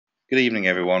Good evening,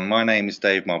 everyone. My name is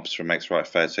Dave Mobbs from X-Rite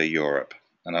Photo Europe,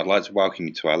 and I'd like to welcome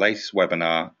you to our latest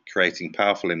webinar, Creating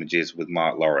Powerful Images with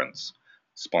Mark Lawrence,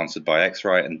 sponsored by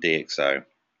X-Rite and DxO.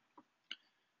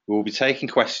 We will be taking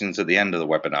questions at the end of the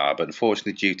webinar, but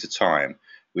unfortunately due to time,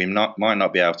 we might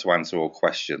not be able to answer all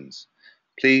questions.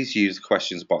 Please use the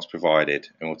questions box provided,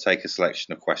 and we'll take a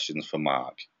selection of questions for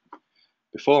Mark.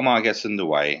 Before Mark gets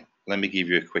underway, let me give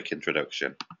you a quick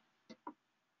introduction.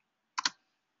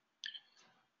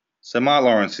 So Mark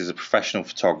Lawrence is a professional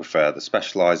photographer that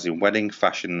specialises in wedding,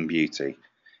 fashion and beauty.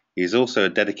 He is also a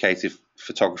dedicated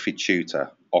photography tutor,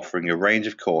 offering a range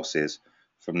of courses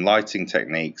from lighting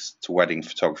techniques to wedding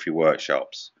photography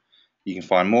workshops. You can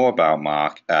find more about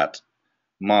Mark at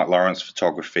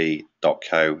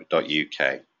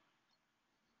marklawrencephotography.co.uk.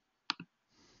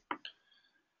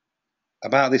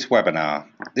 About this webinar.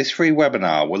 This free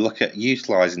webinar will look at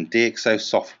utilising DxO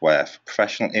software for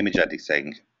professional image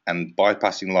editing and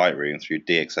bypassing Lightroom through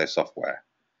DxO software.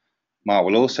 Mark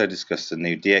will also discuss the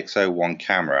new DxO ONE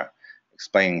camera,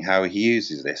 explaining how he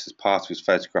uses this as part of his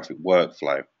photographic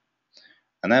workflow.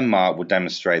 And then Mark will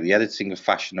demonstrate the editing of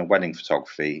fashion and wedding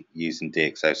photography using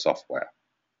DxO software.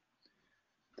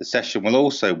 The session will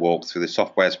also walk through the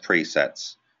software's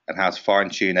presets and how to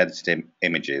fine-tune edited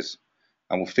images,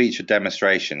 and will feature a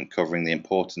demonstration covering the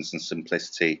importance and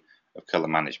simplicity of colour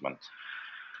management.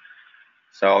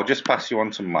 So I'll just pass you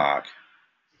on to Mark.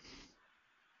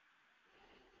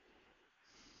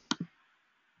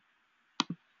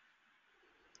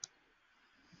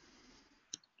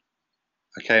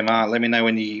 Okay, Mark, let me know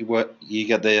when you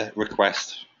get the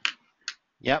request.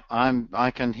 Yep,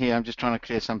 I can hear. I'm just trying to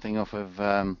clear something off of.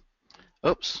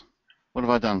 Oops, what have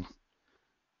I done?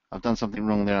 I've done something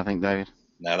wrong there, I think, David.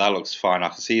 No, that looks fine. I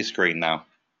can see your screen now.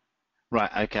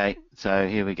 Right. Okay. So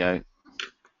here we go.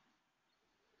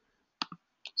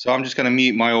 So I'm just going to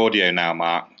mute my audio now,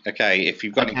 Mark. Okay, if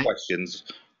you've got any questions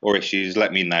or issues,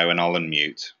 let me know and I'll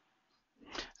unmute.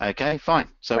 Okay, fine.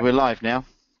 So we're live now.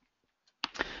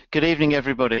 Good evening,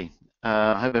 everybody.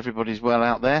 I hope everybody's well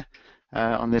out there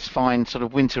on this fine sort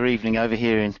of winter evening over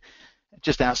here in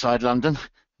just outside London,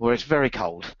 where it's very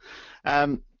cold.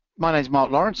 My name's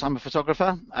Mark Lawrence. I'm a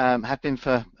photographer. Have been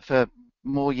for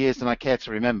more years than I care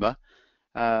to remember.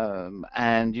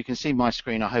 And you can see my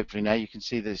screen. Hopefully now you can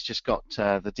see that it's just got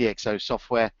the DxO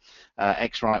software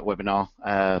X-Rite webinar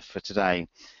for today.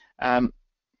 A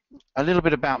little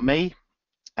bit about me.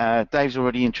 Dave's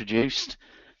already introduced.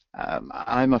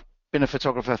 I've been a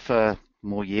photographer for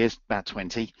more years, about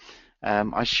 20.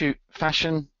 I shoot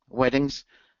fashion, weddings,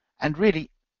 and really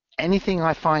anything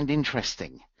I find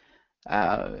interesting.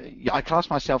 I class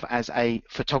myself as a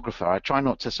photographer. I try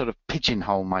not to sort of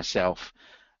pigeonhole myself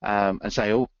and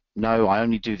say, oh, no, I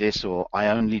only do this or I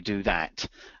only do that.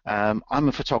 I'm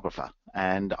a photographer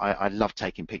and I love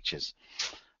taking pictures.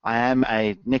 I am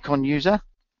a Nikon user.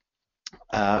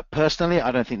 Personally,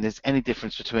 I don't think there's any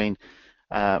difference between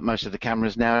most of the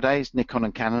cameras nowadays. Nikon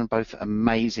and Canon, both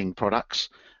amazing products.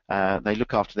 They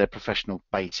look after their professional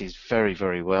bases very,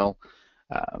 very well.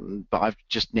 But I've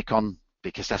just Nikon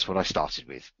because that's what I started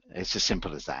with. It's as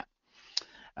simple as that.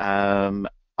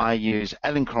 I use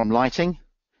Elinchrom lighting.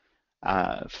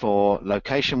 For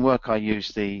location work, I use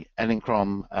the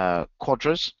Elinchrom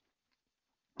Quadras,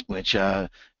 which are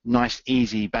nice,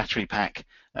 easy battery pack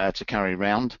to carry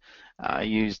around. I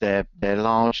use their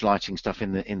large lighting stuff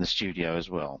in the studio as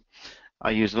well.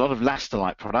 I use a lot of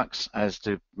Lasterlight products, as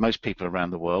do most people around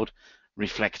the world.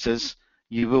 Reflectors.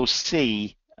 You will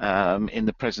see in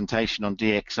the presentation on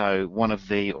DxO one of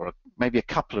the, or maybe a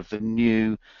couple of the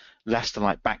new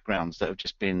Lasterlight backgrounds that have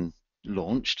just been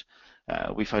launched.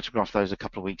 We photographed those a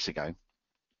couple of weeks ago.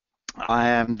 I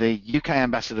am the UK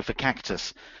ambassador for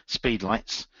Cactus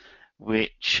speedlights,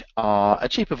 which are a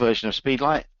cheaper version of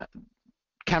speedlight,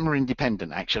 camera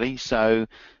independent actually, so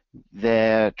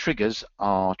their triggers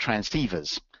are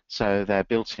transceivers, so they're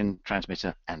built-in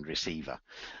transmitter and receiver.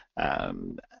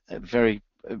 Very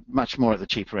much more at the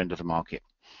cheaper end of the market.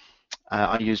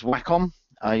 I use Wacom.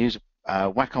 I use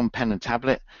Wacom pen and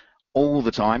tablet all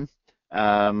the time.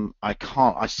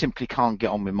 I simply can't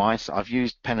get on with mice. I've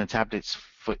used pen and tablets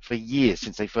for years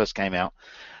since they first came out.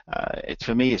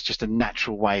 For me, it's just a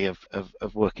natural way of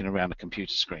working around a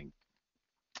computer screen.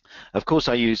 Of course,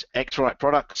 I use X-Rite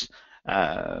products.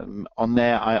 On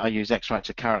there, I use X-Rite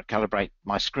to calibrate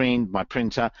my screen, my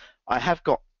printer. I have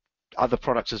got other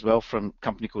products as well from a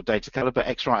company called Datacolor, but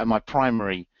X-Rite are my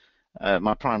primary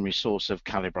source of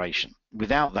calibration.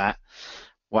 Without that,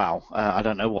 wow, I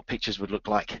don't know what pictures would look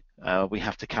like. We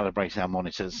have to calibrate our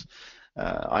monitors.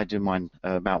 I do mine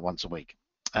about once a week.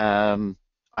 I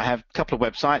have a couple of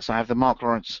websites. I have the Mark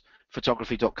Lawrence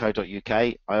photography.co.uk.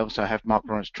 I also have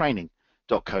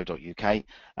marklawrencetraining.co.uk.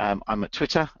 I'm at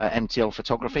Twitter at MTL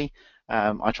Photography.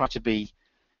 I try to be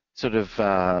sort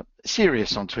of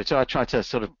serious on Twitter. I try to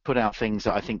sort of put out things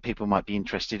that I think people might be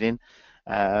interested in.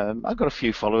 I've got a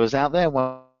few followers out there,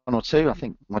 one or two. I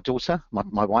think my daughter,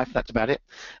 my wife, that's about it.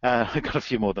 I've got a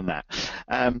few more than that.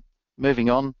 Moving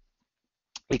on,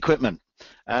 equipment.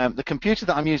 The computer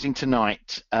that I'm using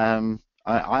tonight, I'm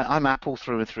Apple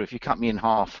through and through. If you cut me in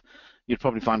half, you'd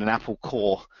probably find an Apple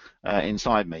core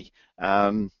inside me.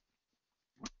 I've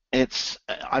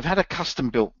had a custom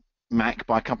built Mac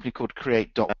by a company called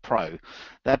Create.pro.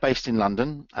 They're based in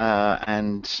London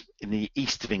and in the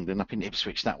east of England, up in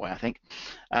Ipswich that way, I think.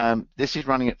 This is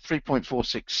running at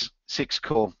 3.466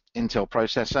 core Intel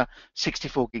processor,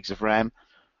 64 gigs of RAM.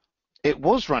 It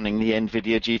was running the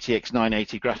NVIDIA GTX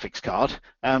 980 graphics card,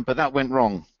 but that went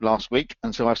wrong last week,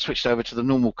 and so I've switched over to the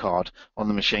normal card on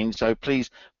the machine. So please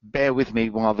bear with me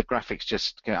while the graphics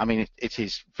just, I mean, it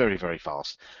is very, very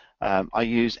fast. I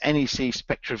use NEC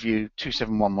SpectraView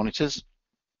 271 monitors.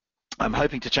 I'm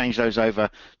hoping to change those over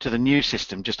to the new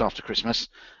system just after Christmas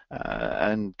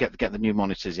and get the new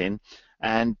monitors in.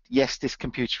 And yes, this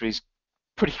computer is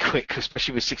pretty quick,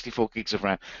 especially with 64 gigs of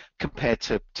RAM compared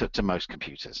to most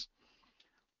computers.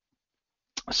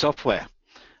 Software.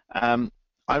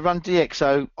 I run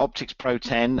DxO Optics Pro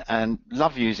 10 and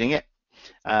love using it.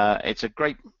 It's a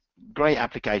great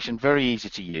application, very easy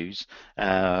to use,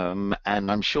 and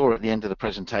I'm sure at the end of the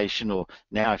presentation, or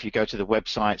now if you go to the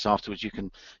websites afterwards, you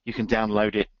can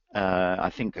download it. I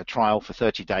think a trial for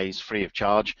 30 days free of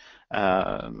charge,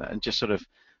 and just sort of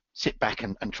sit back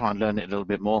and try and learn it a little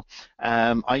bit more.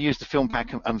 I use the Film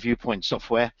Pack and Viewpoint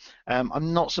software.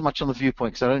 I'm not so much on the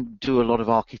Viewpoint because I don't do a lot of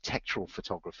architectural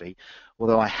photography,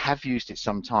 although I have used it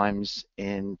sometimes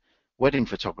in wedding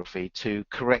photography to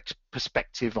correct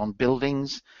perspective on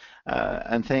buildings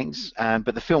and things.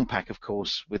 But the Film Pack, of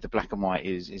course, with the black and white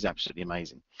is absolutely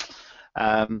amazing.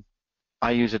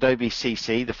 I use Adobe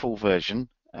CC, the full version.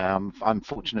 I'm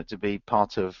fortunate to be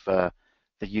part of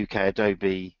the UK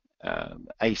Adobe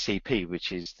ACP,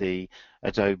 which is the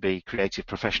Adobe Creative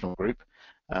Professional Group.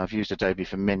 I've used Adobe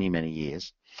for many, many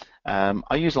years.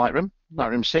 I use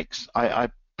Lightroom 6. I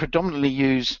predominantly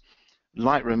use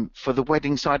Lightroom for the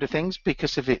wedding side of things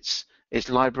because of its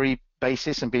library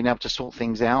basis and being able to sort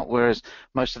things out, whereas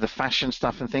most of the fashion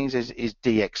stuff and things is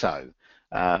DxO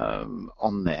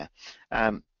on there.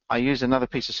 I use another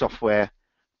piece of software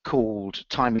called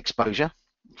Time Exposure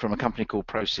from a company called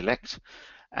ProSelect,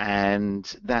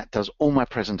 and that does all my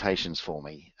presentations for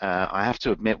me. I have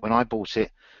to admit, when I bought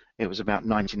it, it was about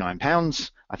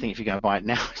 £99. I think if you go and buy it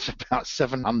now, it's about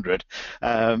 700.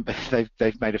 But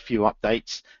they've made a few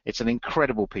updates. It's an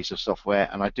incredible piece of software,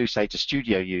 and I do say to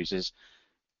studio users,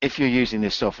 if you're using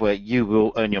this software, you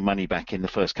will earn your money back in the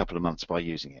first couple of months by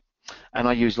using it. And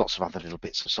I use lots of other little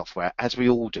bits of software, as we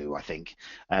all do, I think,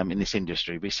 in this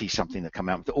industry. We see something that come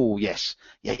out with, oh yes,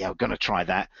 yeah, we're going to try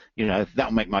that. You know,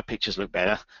 that'll make my pictures look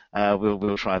better.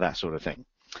 We'll try that sort of thing.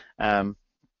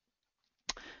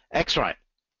 X-Rite.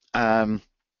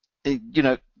 You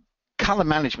know, color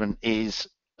management is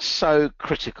so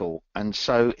critical and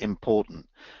so important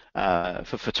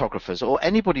for photographers or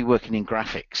anybody working in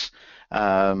graphics.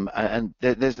 And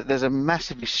there's a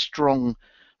massively strong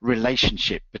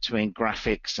relationship between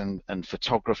graphics and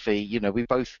photography. You know,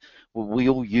 we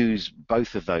all use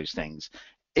both of those things.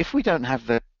 If we don't have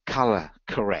the color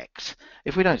correct,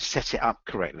 if we don't set it up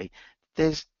correctly,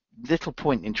 there's little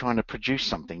point in trying to produce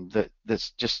something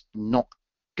that's just not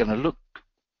going to look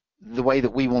the way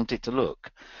that we want it to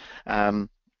look.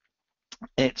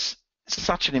 It's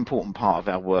such an important part of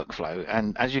our workflow,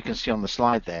 and as you can see on the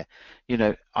slide there, you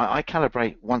know, I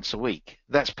calibrate once a week.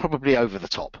 That's probably over the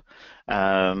top.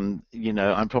 You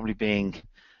know, I'm probably being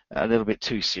a little bit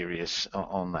too serious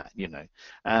on that, you know.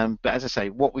 But as I say,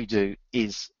 what we do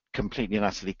is completely and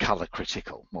utterly color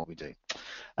critical, what we do.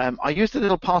 I use the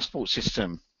little passport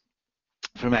system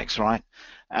from X-Rite,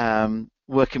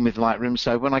 working with Lightroom.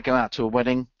 So when I go out to a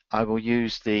wedding, I will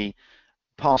use the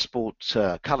passport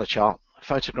color chart,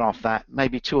 photograph that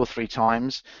maybe 2 or 3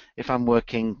 times. If I'm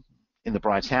working in the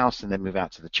bride's house and then move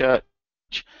out to the church,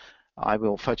 I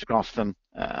will photograph them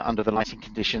under the lighting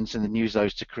conditions and then use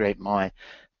those to create my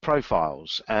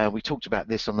profiles. We talked about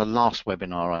this on the last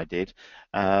webinar I did,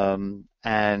 and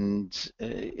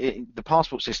the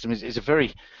passport system is a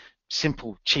very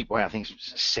simple, cheap way. I think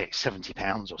it's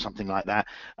 £70 or something like that,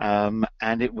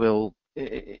 and it will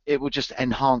just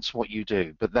enhance what you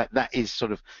do. But that is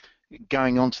sort of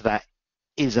going on to that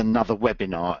is another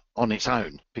webinar on its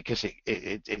own, because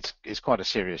it's quite a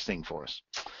serious thing for us.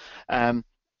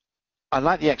 I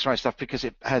like the X-Rite stuff because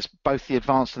it has both the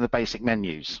advanced and the basic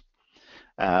menus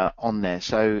on there.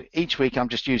 So each week I'm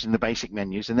just using the basic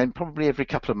menus, and then probably every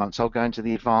couple of months I'll go into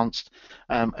the advanced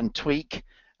and tweak.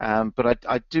 But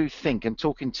I do think, and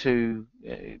talking to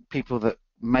people that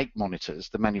make monitors,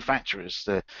 the manufacturers,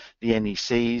 the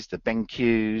NECs, the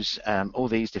BenQs, all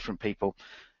these different people,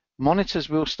 monitors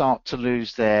will start to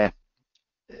lose their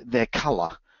color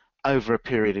over a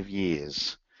period of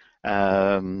years.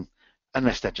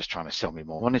 Unless they're just trying to sell me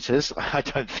more monitors. I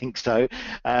don't think so.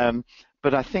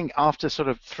 But I think after sort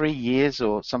of 3 years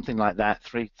or something like that,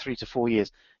 three to 4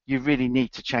 years, you really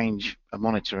need to change a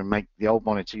monitor and make the old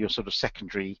monitor your sort of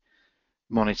secondary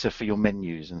monitor for your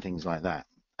menus and things like that.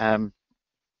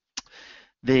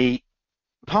 The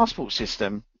passport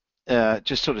system,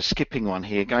 just sort of skipping one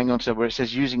here, going on to where it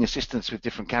says using assistants with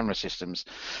different camera systems.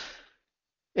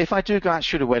 If I do go out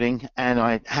shoot a wedding and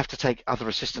I have to take other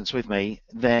assistants with me,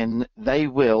 then they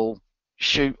will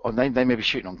shoot, or they may be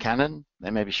shooting on Canon,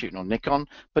 they may be shooting on Nikon,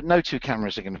 but no two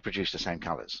cameras are going to produce the same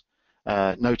colors.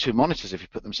 No two monitors, if you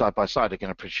put them side by side, are going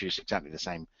to produce exactly the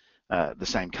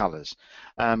same colors.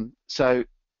 So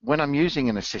when I'm using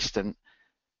an assistant,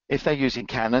 if they're using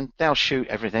Canon, they'll shoot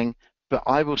everything, but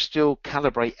I will still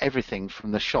calibrate everything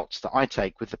from the shots that I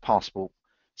take with the passport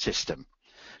system.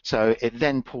 So it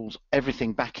then pulls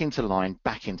everything back into line,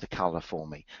 back into color for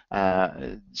me.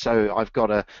 So I've got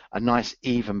a nice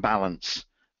even balance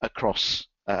across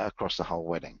the whole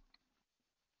wedding.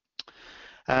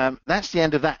 That's the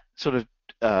end of that sort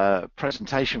of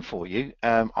presentation for you.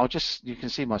 You can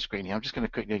see my screen here. I'm just going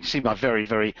to quickly see my very,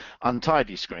 very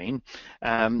untidy screen.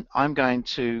 I'm going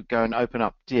to go and open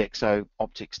up DxO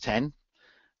Optics 10.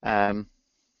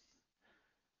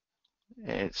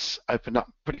 It's opened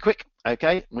up pretty quick.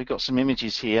 Okay, we've got some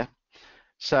images here.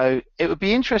 So it would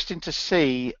be interesting to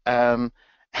see how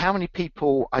many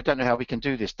people, I don't know how we can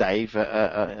do this, Dave,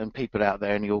 and people out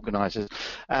there and the organisers,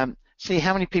 see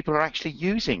how many people are actually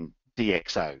using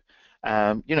DxO.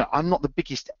 You know, I'm not the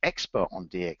biggest expert on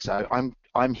DxO.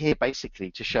 I'm here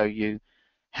basically to show you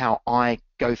how I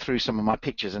go through some of my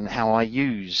pictures and how I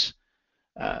use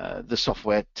the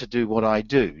software to do what I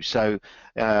do. So,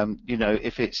 you know,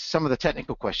 if it's some of the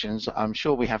technical questions, I'm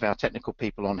sure we have our technical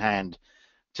people on hand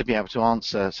to be able to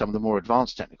answer some of the more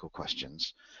advanced technical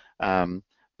questions.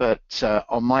 But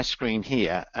on my screen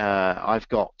here, I've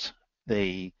got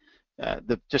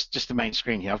just the main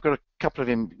screen here. I've got a couple of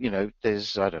you know,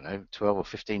 there's, I don't know, 12 or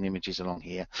 15 images along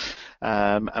here,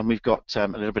 and we've got a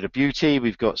little bit of beauty,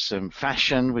 we've got some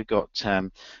fashion, we've got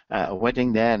a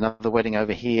wedding there, another wedding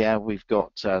over here, we've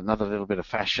got another little bit of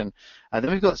fashion, and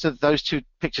then we've got those two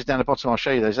pictures down the bottom. I'll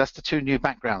show you those. That's the two new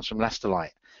backgrounds from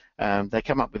Light. They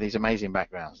come up with these amazing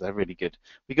backgrounds. They're really good.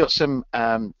 We've got some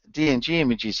DNG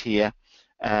images here,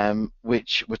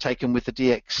 which were taken with the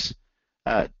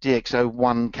DxO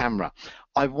ONE camera.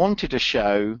 I wanted to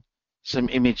show some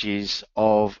images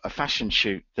of a fashion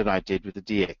shoot that I did with the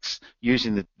DX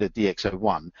using the DxO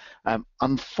ONE.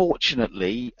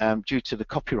 Unfortunately, due to the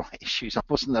copyright issues, I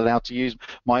wasn't allowed to use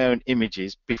my own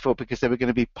images before because they were going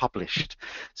to be published.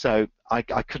 So I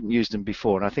couldn't use them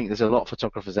before, and I think there's a lot of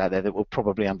photographers out there that will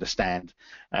probably understand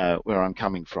where I'm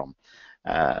coming from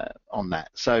on that.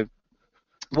 So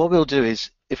what we'll do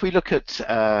is, if we look at,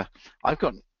 I've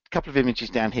got couple of images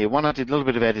down here. One I did a little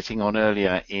bit of editing on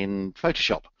earlier in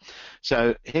Photoshop.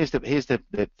 So here's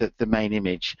the main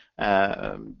image.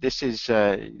 This is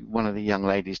one of the young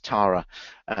ladies, Tara,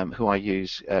 who I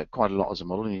use quite a lot as a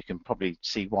model, and you can probably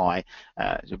see why.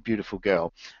 She's a beautiful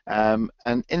girl. And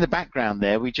in the background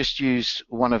there, we just use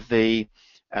one of the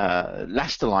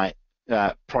Light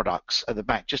products at the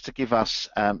back, just to give us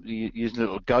use a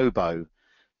little gobo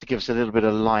to give us a little bit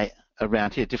of light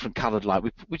around here, different coloured light.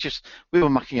 We were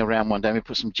mucking around one day, and we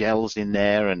put some gels in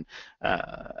there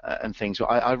and things.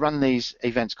 I run these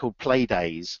events called play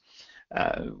days,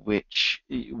 which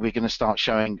we're going to start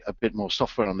showing a bit more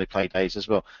software on the play days as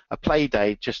well. A play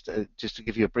day, just to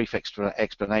give you a brief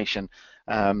explanation,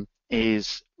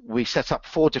 is we set up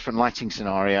 4 different lighting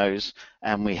scenarios,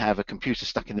 and we have a computer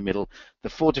stuck in the middle. The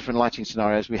 4 different lighting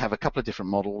scenarios, we have a couple of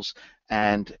different models,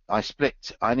 and I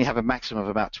only have a maximum of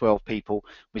about 12 people.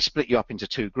 We split you up into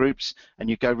 2 groups, and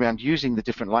you go around using the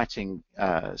different lighting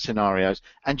scenarios,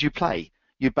 and you play.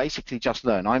 You basically just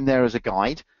learn. I'm there as a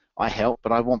guide, I help,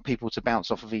 but I want people to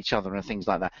bounce off of each other and things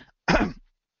like that.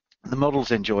 The models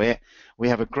enjoy it. We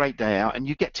have a great day out, and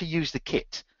you get to use the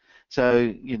kit.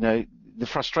 So, you know, the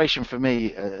frustration for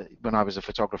me when I was a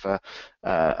photographer,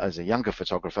 as a younger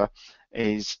photographer,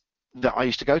 is that I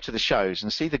used to go to the shows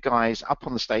and see the guys up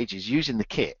on the stages using the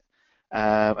kit,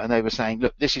 and they were saying,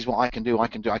 look, this is what I can do, I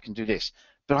can do this.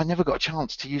 but I never got a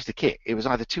chance to use the kit. It was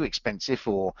either too expensive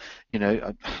or, you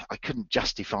know, I couldn't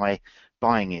justify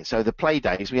buying it. So the play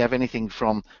days, we have anything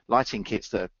from lighting kits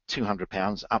that are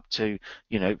 £200 up to,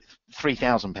 you know,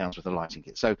 £3,000 worth of lighting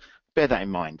kits. So bear that in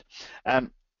mind.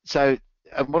 So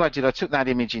what I did, I took that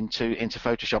image into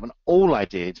Photoshop, and all I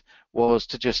did was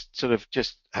to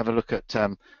just have a look at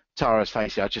Tara's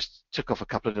face here. I just took off a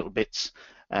couple of little bits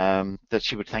that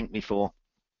she would thank me for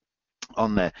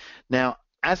on there. Now,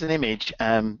 as an image,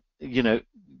 you know,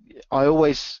 I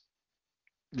always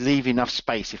leave enough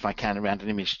space if I can around an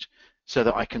image so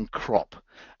that I can crop.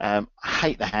 I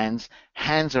hate the hands.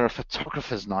 Hands are a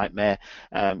photographer's nightmare.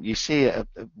 You see at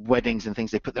weddings and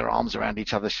things, they put their arms around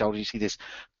each other's shoulders. You see this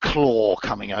claw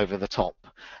coming over the top.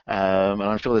 And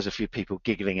I'm sure there's a few people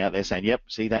giggling out there saying, yep,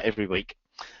 see that every week.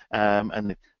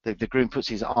 And the groom puts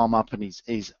his arm up, and this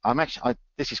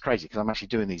is crazy because I'm actually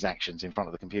doing these actions in front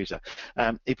of the computer.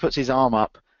 He puts his arm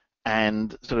up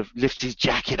and sort of lifts his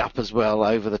jacket up as well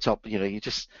over the top. You know, you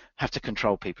just have to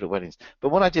control people at weddings. But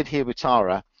what I did here with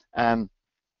Tara,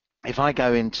 if I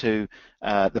go into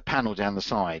the panel down the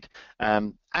side,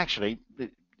 actually,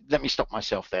 let me stop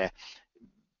myself there.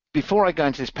 Before I go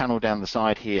into this panel down the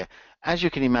side here, as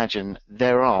you can imagine,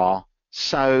 there are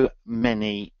so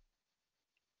many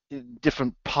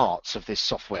different parts of this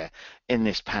software in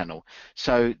this panel.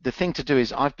 So the thing to do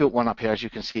is, I've built one up here, as you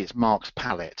can see, it's Mark's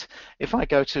palette. If I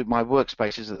go to my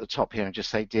workspaces at the top here and just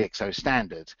say DxO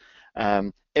standard,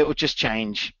 it will just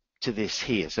change to this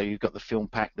here. So you've got the film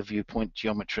pack, the viewpoint,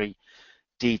 geometry,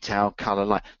 detail, color,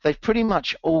 light. They've pretty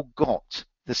much all got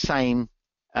the same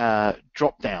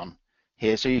drop down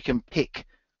here, so you can pick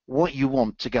what you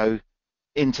want to go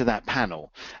into that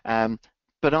panel.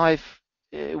 But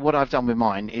what I've done with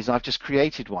mine is I've just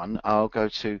created one. I'll go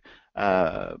to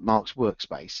Mark's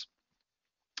workspace.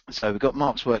 So we've got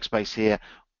Mark's workspace here,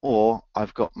 or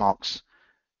I've got Mark's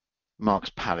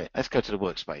palette. Let's go to the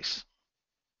workspace.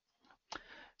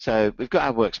 So we've got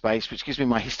our workspace, which gives me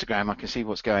my histogram. I can see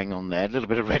what's going on there, a little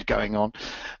bit of red going on.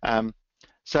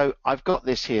 So I've got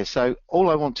this here. So all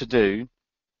I want to do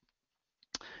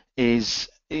is,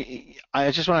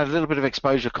 I just want to add a little bit of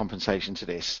exposure compensation to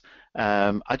this.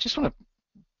 I just want to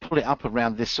pull it up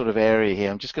around this sort of area here.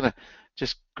 I'm just going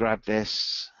to grab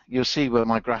this. You'll see where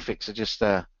my graphics are just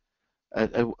a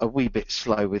wee bit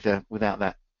slow without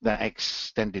that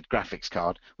extended graphics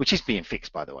card, which is being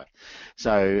fixed, by the way.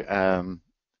 So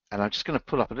and I'm just going to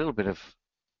pull up a little bit of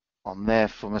on there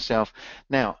for myself.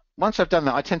 Now, once I've done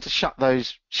that, I tend to shut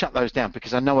those down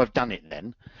because I know I've done it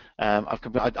then.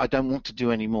 I don't want to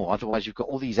do any more. Otherwise, you've got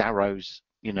all these arrows,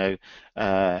 you know,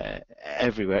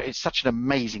 everywhere. It's such an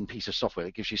amazing piece of software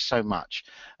that gives you so much.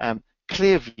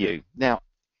 Clear view. Now,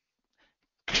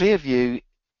 clear view,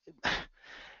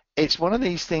 it's one of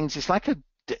these things. It's like in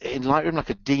Lightroom, like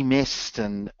a demist,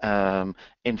 and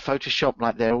in Photoshop,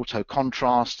 like their auto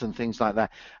contrast and things like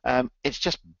that. It's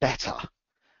just better.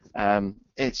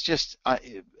 It's just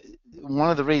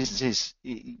one of the reasons is,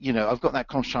 you know, I've got that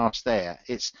contrast there.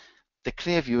 It's the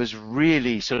clear view has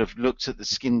really sort of looked at the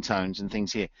skin tones and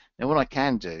things here. Now what I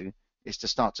can do is to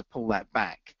start to pull that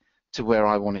back to where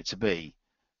I want it to be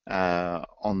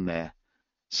on there.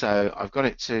 So I've got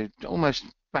it to almost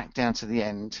back down to the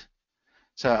end.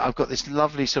 So I've got this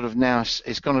lovely sort of, now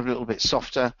it's gone a little bit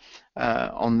softer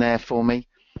on there for me,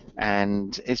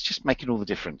 and it's just making all the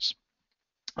difference.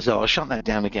 So I'll shut that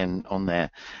down again on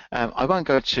there. I won't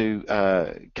go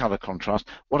to color contrast.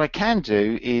 What I can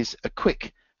do is a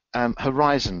quick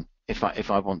horizon if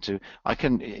I want to. I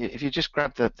can, if you just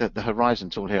grab the horizon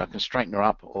tool here, I can straighten her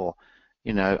up, or,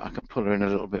 you know, I can pull her in a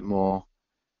little bit more.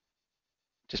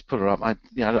 Just pull her up. I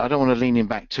don't want to lean in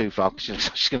back too far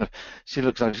because she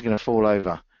looks like she's going to fall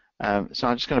over. So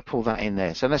I'm just going to pull that in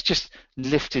there. So that's just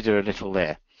lifted her a little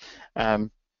there.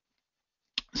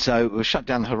 So we'll shut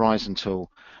down the horizon tool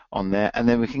on there, and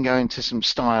then we can go into some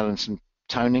style and some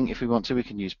toning if we want to. We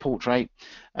can use portrait,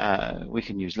 we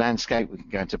can use landscape, we can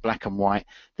go into black and white.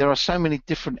 There are so many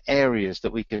different areas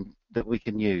that we can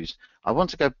use. I want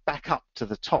to go back up to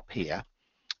the top here.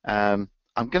 I'm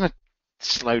going to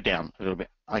slow down a little bit.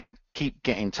 I keep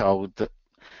getting told that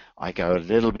I go a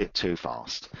little bit too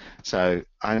fast, so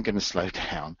I'm going to slow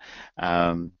down.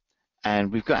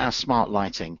 And we've got our smart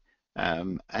lighting,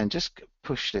 and just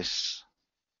push this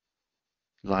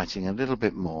lighting a little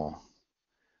bit more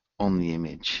on the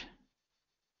image.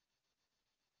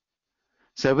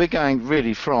 So we're going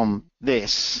really from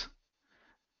this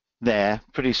there,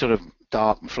 pretty sort of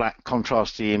dark, flat,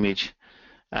 contrasty image,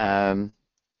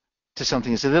 to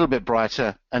something that's a little bit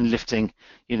brighter and lifting.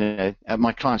 You know,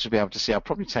 my clients will be able to see. I'll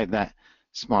probably take that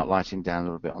smart lighting down a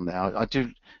little bit on there. I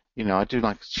do You know, I do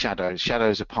like shadows.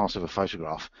 Shadows are part of a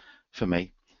photograph for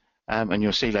me. And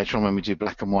you'll see later on when we do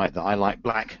black and white that I like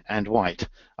black and white.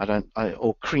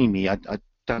 Or creamy. I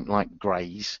don't like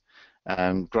greys.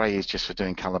 Grey is just for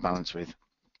doing color balance with.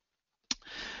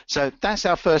 So that's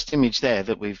our first image there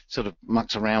that we've sort of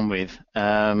mucked around with.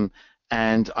 And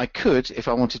I could, if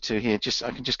I wanted to here,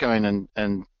 I can just go in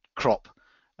and crop.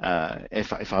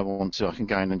 If I want to, I can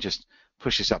go in and just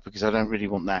push this up because I don't really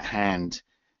want that hand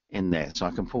in there. So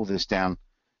I can pull this down.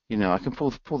 You know, I can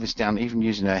pull this down even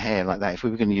using her hair like that. If we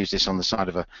were going to use this on the side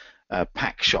of a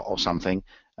pack shot or something,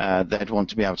 they'd want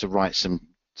to be able to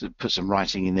put some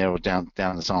writing in there or down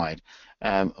the side,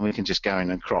 and we can just go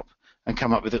in and crop and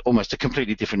come up with almost a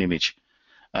completely different image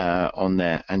on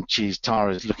there. And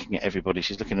Tara's looking at everybody.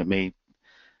 She's looking at me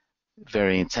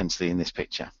very intensely in this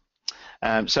picture.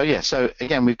 So yeah, so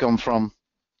again, we've gone from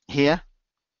here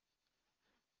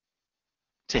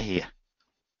to here.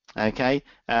 Okay,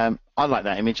 I like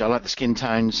that image. I like the skin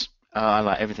tones. I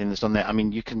like everything that's on there. I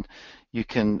mean, you can.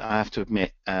 I have to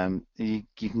admit, you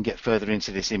can get further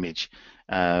into this image.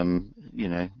 You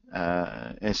know,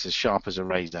 it's as sharp as a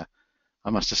razor. I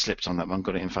must have slipped on that one.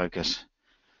 Got it in focus.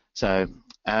 So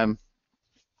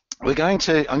we're going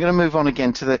to. I'm going to move on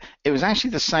again to the. It was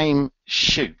actually the same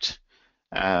shoot,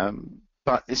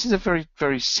 but this is a very,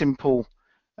 very simple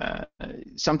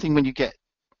something when you get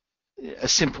a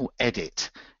simple edit,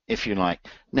 if you like.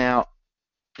 Now,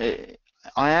 I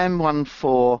am one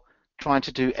for trying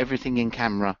to do everything in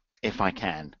camera if I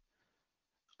can.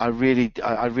 I really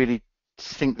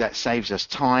think that saves us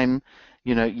time.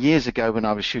 You know, years ago when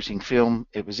I was shooting film,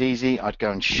 it was easy. I'd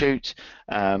go and shoot.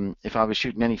 If I was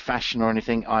shooting any fashion or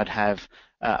anything, I'd have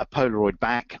a Polaroid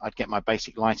back. I'd get my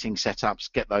basic lighting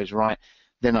setups, get those right.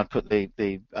 Then I'd put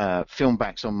the film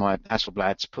backs on my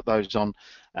Hasselblads, put those on,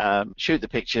 shoot the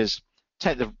pictures,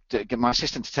 get my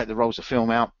assistant to take the rolls of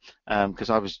film out because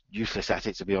I was useless at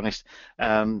it, to be honest.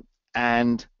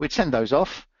 And we'd send those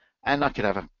off, and I could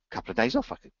have a couple of days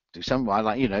off. I could do something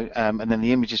like, you know, and then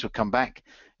the images would come back,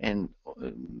 and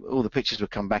all the pictures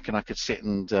would come back, and I could sit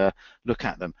and look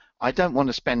at them. I don't want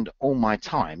to spend all my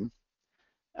time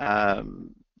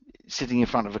sitting in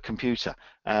front of a computer.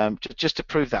 Just to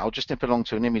prove that, I'll just nip along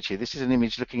to an image here. This is an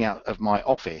image looking out of my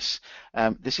office.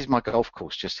 This is my golf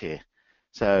course just here.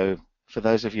 So for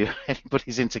those of you,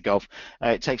 anybody's into golf,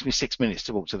 it takes me 6 minutes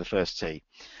to walk to the first tee.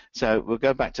 So we'll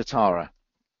go back to Tara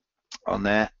on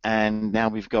there, and now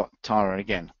we've got Tara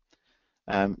again.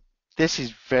 This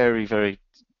is very, very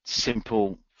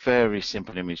simple, very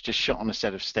simple image, just shot on a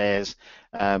set of stairs.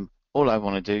 All I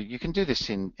want to do, you can do this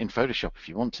in Photoshop if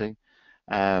you want to,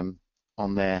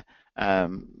 on there,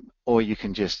 or you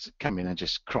can just come in and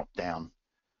just crop down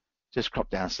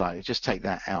slightly, just take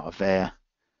that out of there,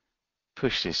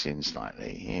 push this in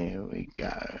slightly, here we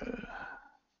go.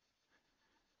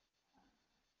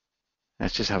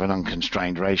 Let's just have an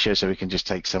unconstrained ratio so we can just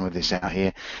take some of this out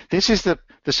here. This is the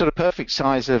sort of perfect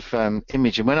size of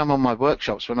image, and when I'm on my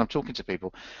workshops, when I'm talking to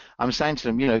people, I'm saying to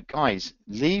them, you know, guys,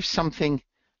 leave something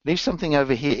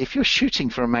over here. If you're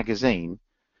shooting for a magazine,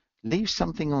 leave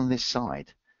something on this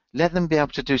side. Let them be able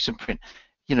to do some print.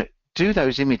 You know, do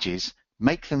those images,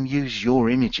 make them use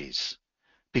your images.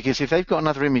 Because if they've got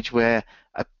another image where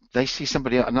they see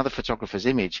another photographer's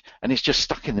image, and it's just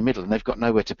stuck in the middle, and they've got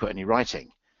nowhere to put any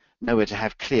writing, nowhere to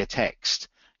have clear text,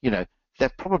 you know, they're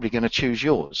probably going to choose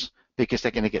yours because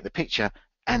they're going to get the picture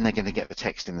and they're going to get the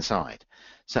text in the side.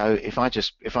 So if I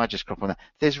just crop on that,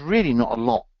 there's really not a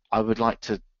lot I would like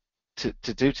to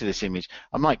do to this image.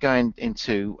 I might go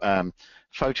into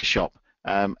Photoshop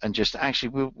and just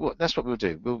actually, that's what we'll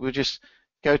do. We'll just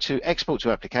go to Export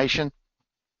to Application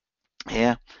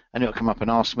here, and it'll come up and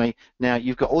ask me. Now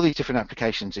you've got all these different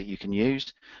applications that you can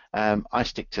use. I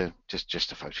stick to just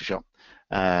to Photoshop.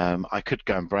 I could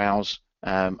go and browse.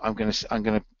 I'm going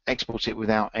to export it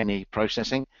without any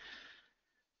processing.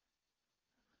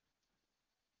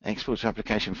 Export to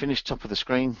application, finish, top of the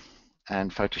screen,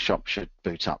 and Photoshop should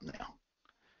boot up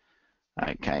now.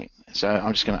 Okay, so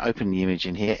I'm just going to open the image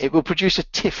in here. It will produce a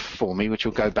TIFF for me, which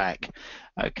will go back.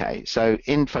 Okay, so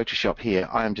in Photoshop here,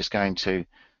 I am just going to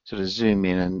sort of zoom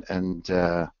in and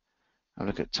have a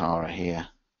look at Tara here.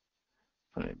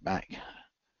 Put it back.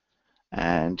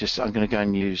 And just I'm going to go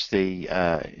and use the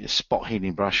spot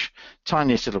healing brush,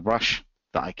 tiniest little brush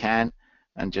that I can,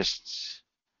 and just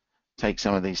take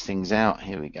some of these things out.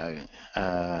 Here we go.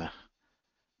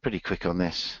 Pretty quick on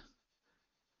this.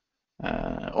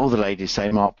 All the ladies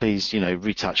say, Mark, please, you know,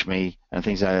 retouch me and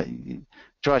things like that. It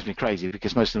drives me crazy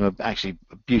because most of them are actually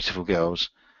beautiful girls,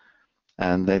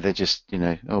 and they're just, you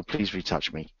know, oh, please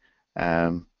retouch me.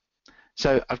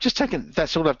 So I've just taken,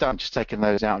 that's all I've done, just taken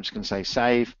those out. I'm just going to say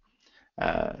save.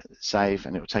 save,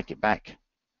 and it will take it back.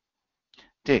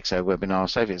 DxO webinar, I'll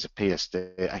save it as a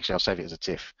PSD, actually I'll save it as a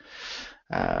TIFF.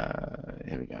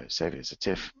 Here we go, save it as a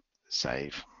TIFF,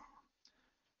 save,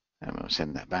 and we'll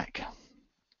send that back.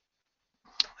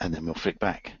 And then we'll flick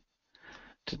back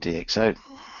to DxO.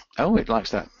 Oh, it likes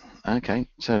that. Okay,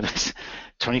 so that's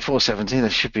 2470,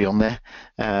 that should be on there.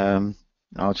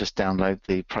 I'll just download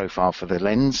the profile for the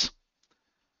lens.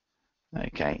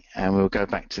 Okay, and we'll go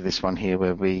back to this one here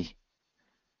where we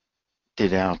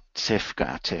did our TIFF, got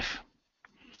our TIFF.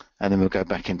 And then we'll go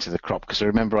back into the crop, because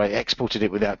remember I exported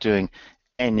it without doing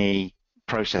any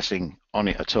processing on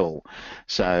it at all.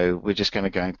 So we're just going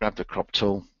to go and grab the crop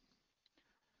tool.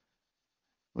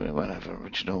 We won't have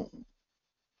original.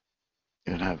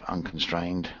 You'll have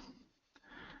unconstrained.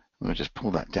 We'll just pull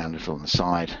that down a little on the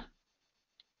side.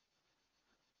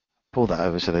 Pull that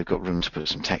over so they've got room to put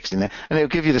some text in there, and it'll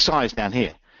give you the size down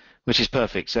here, which is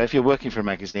perfect. So if you're working for a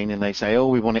magazine and they say, oh,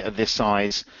 we want it at this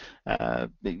size,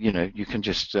 you know, you can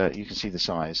just you can see the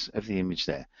size of the image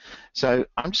there. So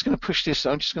I'm just going to push this.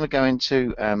 I'm just going to go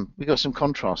into. We've got some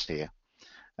contrast here,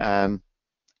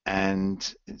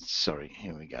 and sorry,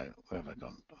 here we go. Where have I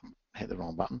gone? Hit the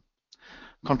wrong button.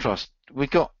 Contrast. We've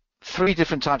got 3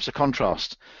 different types of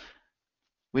contrast.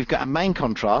 We've got a main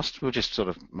contrast. We'll just sort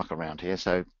of muck around here.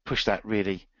 So push that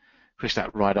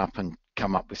right up and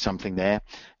come up with something there.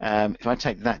 If I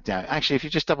take that down, actually, if you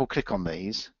just double click on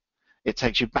these, it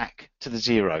takes you back to the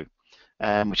 0,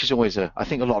 which is always I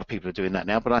think a lot of people are doing that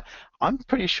now, but I'm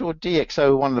pretty sure DxO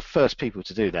are one of the first people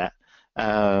to do that.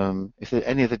 If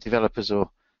any of the developers or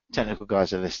technical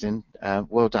guys are listening,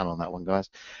 well done on that one, guys.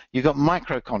 You've got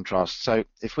micro contrast. So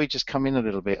if we just come in a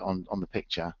little bit on the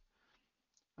picture,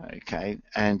 okay,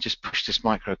 and just push this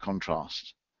micro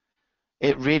contrast,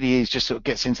 it really is just sort of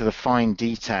gets into the fine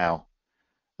detail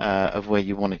of where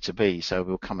you want it to be. So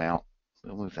we'll come out,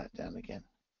 we'll move that down again.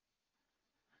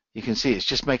 You can see it's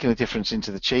just making a difference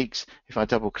into the cheeks. If I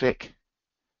double click,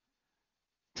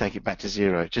 take it back to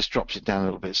 0, it just drops it down a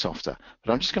little bit softer.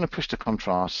 But I'm just going to push the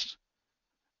contrast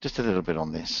just a little bit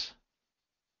on this.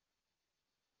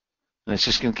 And it's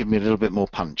just going to give me a little bit more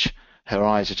punch. Her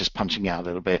eyes are just punching out a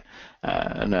little bit,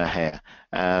 and her hair.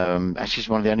 Actually, she's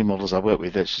one of the only models I work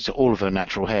with that's just all of her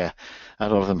natural hair. A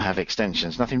lot of them have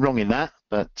extensions. Nothing wrong in that,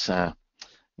 but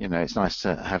you know, it's nice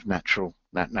to have natural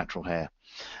hair.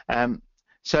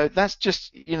 So that's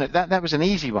just, you know, that was an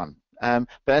easy one. But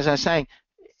as I was saying,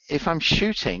 if I'm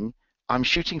shooting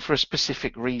for a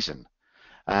specific reason.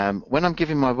 When I'm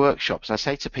giving my workshops, I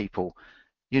say to people,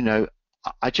 you know,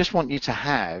 I just want you to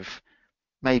have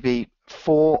maybe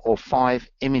 4 or 5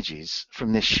 images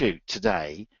from this shoot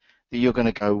today that you're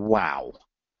going to go, wow.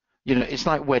 You know, it's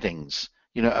like weddings.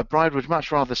 You know, a bride would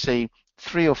much rather see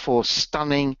 3 or 4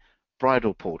 stunning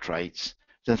bridal portraits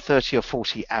than 30 or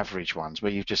 40 average ones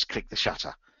where you've just clicked the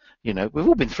shutter. You know, we've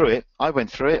all been through it. I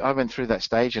went through it. I went through that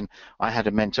stage, and I had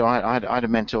a mentor. I had a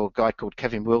mentor, a guy called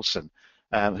Kevin Wilson,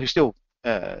 who still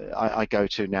I go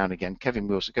to now and again. Kevin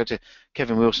Wilson. Go to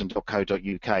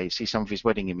kevinwilson.co.uk. See some of his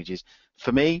wedding images.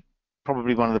 For me,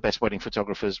 probably one of the best wedding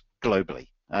photographers globally.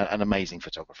 An amazing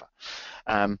photographer.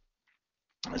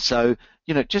 So,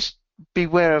 you know, just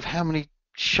beware of how many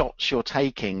shots you're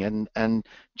taking, and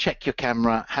check your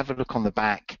camera. Have a look on the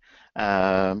back.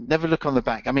 Never look on the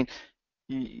back. I mean,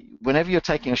 whenever you're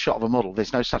taking a shot of a model,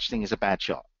 there's no such thing as a bad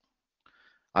shot.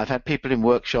 I've had people in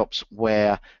workshops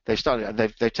where they've taken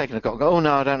a shot and go, oh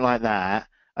no, I don't like that,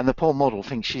 and the poor model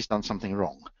thinks she's done something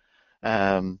wrong.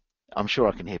 I'm sure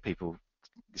I can hear people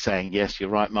saying, yes, you're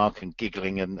right, Mark, and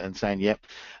giggling and saying, yep.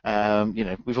 You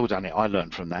know, we've all done it. I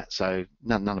learned from that, so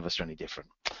none of us are any different.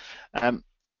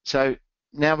 So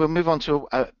now we'll move on to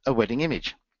a wedding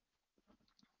image.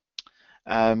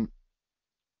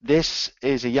 This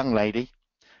is a young lady.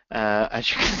 As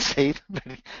you can see,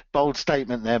 bold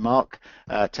statement there, Mark.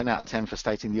 10 out of 10 for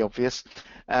stating the obvious.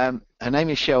 Her name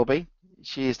is Shelby.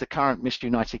 She is the current Miss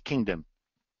United Kingdom.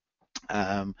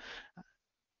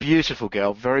 Beautiful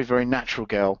girl, very, very natural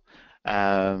girl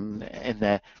in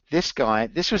there. This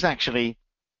was actually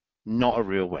not a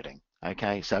real wedding.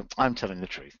 Okay, so I'm telling the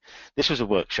truth. This was a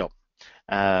workshop.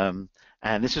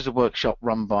 And this was a workshop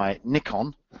run by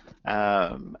Nikon,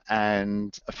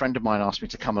 and a friend of mine asked me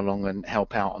to come along and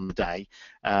help out on the day.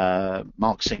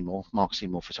 Mark Seymour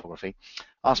Photography,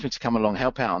 asked me to come along,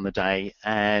 help out on the day,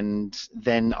 and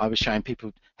then I was showing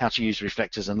people how to use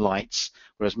reflectors and lights,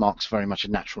 whereas Mark's very much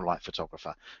a natural light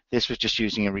photographer. This was just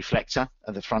using a reflector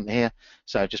at the front here,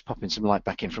 so just popping some light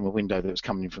back in from a window that was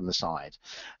coming in from the side.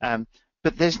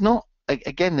 But there's not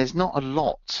a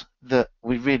lot that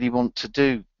we really want to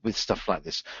do with stuff like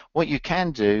this. What you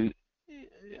can do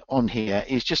on here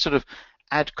is just sort of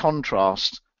add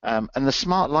contrast, and the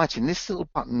smart lighting, this little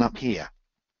button up here,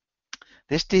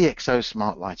 this DxO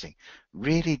smart lighting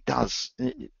really does,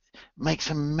 it makes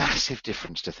a massive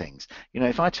difference to things. You know,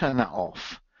 if I turn that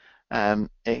off,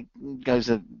 it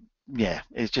goes yeah,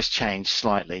 it's just changed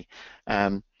slightly.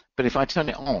 But if I turn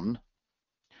it on,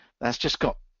 that's just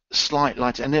got slight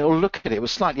light, and it'll look at it. It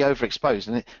was slightly overexposed,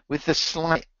 and with the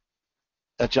slight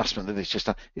adjustment that it's just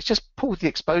done, it's just pulled the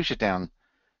exposure down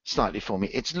slightly for me.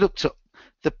 It's looked at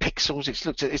the pixels.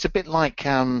 It's a bit like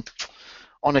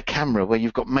on a camera where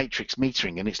you've got matrix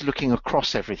metering and it's looking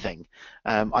across everything.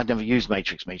 I'd never used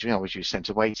matrix metering, I always use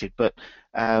center weighted, but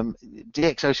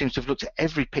DxO seems to have looked at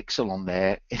every pixel on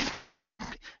there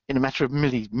in a matter of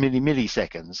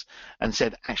milliseconds and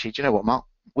said, actually, do you know what, Mark?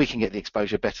 We can get the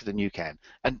exposure better than you can.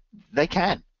 And they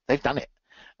can. They've done it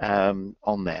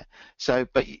on there. So,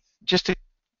 but just to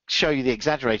show you the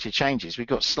exaggerated changes, we've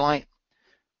got slight,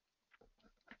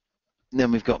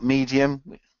 then we've got medium,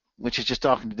 which has just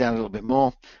darkened it down a little bit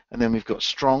more, and then we've got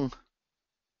strong,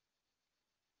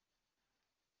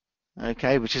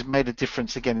 okay, which has made a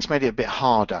difference again. It's made it a bit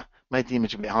harder, made the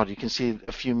image a bit harder. You can see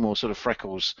a few more sort of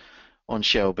freckles on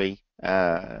Shelby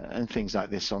and things like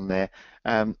this on there.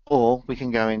 Or we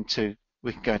can go into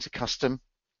custom,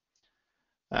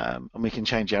 and we can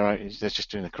change our own. Let's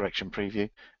just doing a correction preview.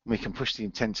 We can push the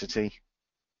intensity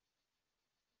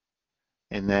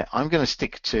in there. I'm going to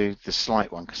stick to the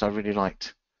slight one because I really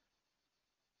like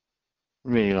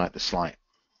the slight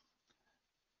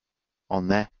on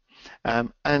there.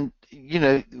 And you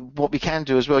know what we can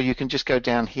do as well, you can just go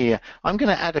down here. I'm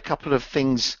going to add a couple of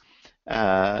things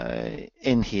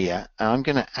in here. I'm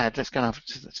going to add, let's go over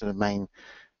to the main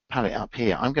palette up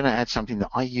here. I'm going to add something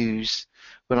that I use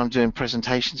when I'm doing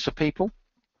presentations for people.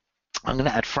 I'm going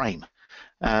to add frame.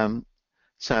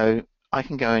 So I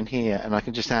can go in here and I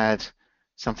can just add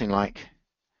something like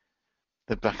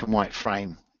the black and white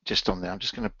frame just on there. I'm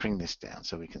just going to bring this down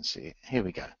so we can see it. Here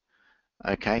we go.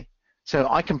 Okay, so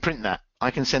I can print that. I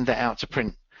can send that out to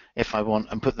print if I want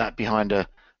and put that behind a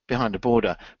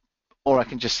border, or I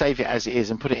can just save it as it is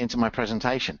and put it into my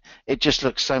presentation. It just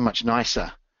looks so much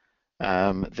nicer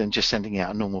than just sending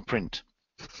out a normal print.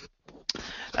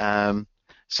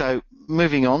 So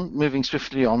moving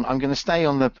swiftly on, I'm going to stay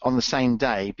on the same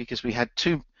day because we had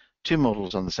two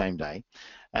models on the same day,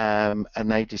 and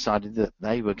they decided that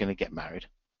they were going to get married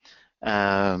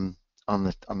on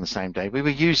the same day. We were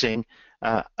using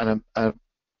an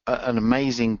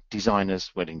amazing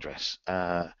designer's wedding dress.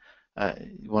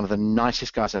 One of the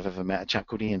nicest guys I've ever met, a chap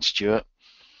called Ian Stewart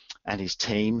and his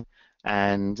team.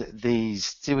 And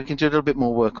see, we can do a little bit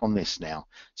more work on this now.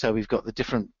 So we've got the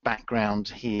different background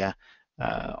here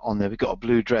on there. We've got a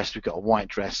blue dress, we've got a white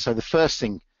dress. So the first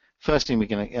thing we're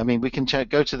going to, I mean, we can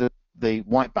go to the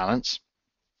white balance.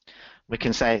 We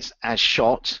can say it's as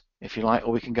shot, if you like,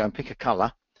 or we can go and pick a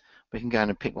color. We can go in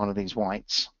and pick one of these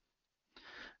whites.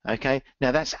 Okay,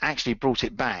 now that's actually brought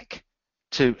it back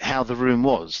to how the room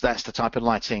was. That's the type of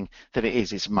lighting that it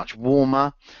is. It's much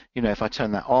warmer. You know, if I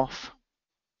turn that off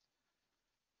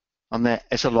on there,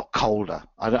 it's a lot colder.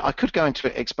 I could go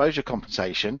into exposure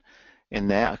compensation in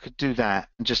there. I could do that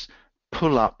and just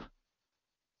pull up,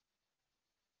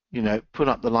 you know, pull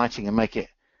up the lighting and make it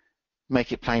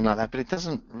plain like that, but it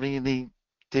doesn't really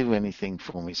do anything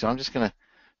for me. So I'm just going to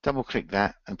double click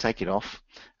that and take it off,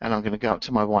 and I'm going to go up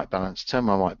to my white balance, turn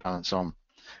my white balance on,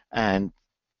 and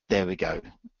there we go.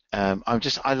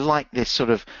 I like this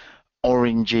sort of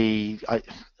orangey.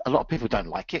 A lot of people don't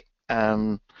like it.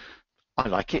 I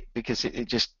like it because it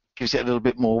just gives it a little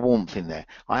bit more warmth in there.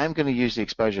 I am going to use the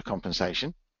exposure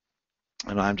compensation,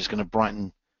 and I'm just going to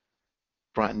brighten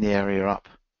the area up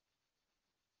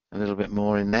a little bit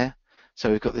more in there. So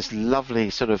we've got this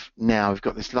lovely we've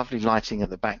got this lovely lighting at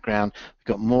the background.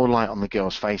 We've got more light on the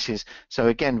girls' faces. So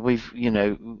again, we've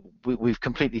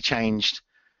completely changed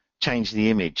the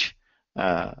image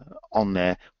on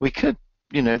there. We could,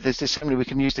 there's this something we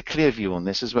can use the clear view on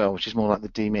this as well, which is more like the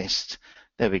demist.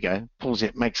 There we go. Pulls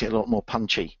it, makes it a lot more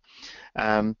punchy.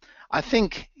 I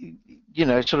think,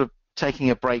 sort of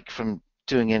taking a break from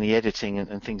doing any editing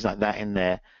and things like that in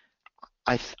there,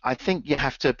 I think you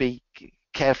have to be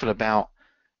careful about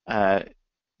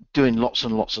doing lots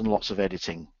and lots and lots of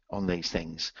editing on these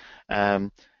things.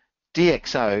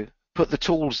 DxO put the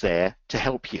tools there to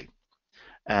help you.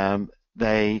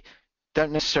 They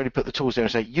don't necessarily put the tools there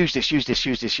and say, use this, use this,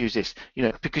 use this, use this,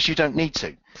 because you don't need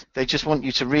to. They just want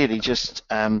you to really just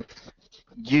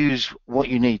use what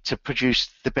you need to produce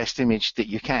the best image that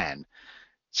you can.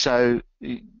 So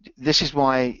this is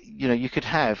why, you could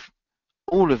have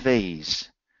all of these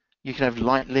You can have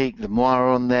light leak, the moire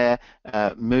on there,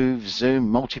 move, zoom,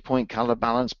 multi-point color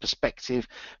balance, perspective,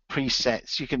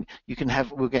 presets. You can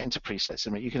have, we'll get into presets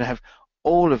in a minute. You can have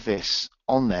all of this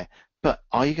on there, but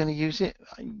are you going to use it?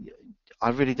 I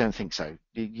really don't think so.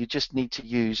 You just need to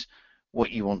use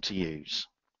what you want to use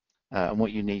and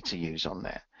what you need to use on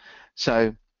there.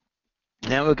 So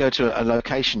now we'll go to a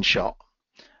location shot.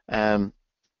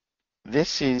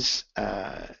 This is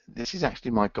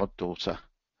actually my goddaughter.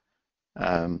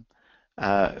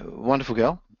 Wonderful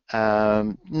girl.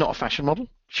 Not a fashion model.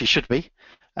 She should be,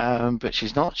 but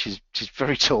she's not. She's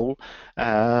very tall,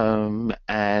 and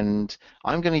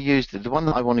I'm going to use the one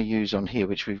that I want to use on here,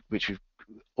 which we've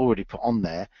already put on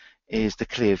there, is the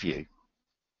clear view.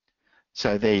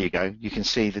 So there you go. You can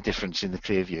see the difference in the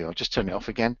clear view. I'll just turn it off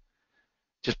again.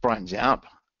 Just brightens it up,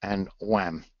 and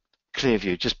wham, clear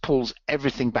view. Just pulls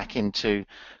everything back into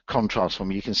contrast for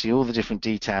me. You can see all the different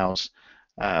details.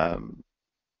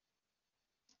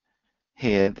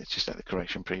 Here, let's just let the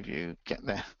correction preview get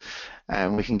there,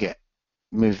 and we can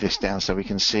move this down so we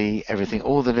can see everything,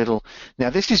 all the little.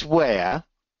 Now this is where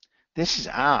this is.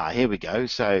 Here we go.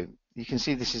 So you can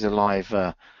see this is a live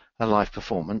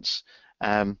performance.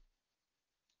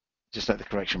 Just let the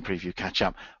correction preview catch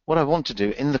up. What I want to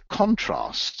do in the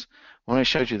contrast, when I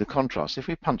showed you the contrast, if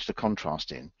we punch the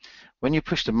contrast in, when you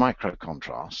push the micro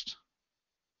contrast,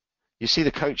 you see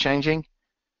the coat changing,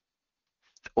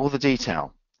 all the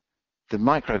detail. The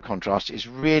micro contrast is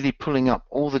really pulling up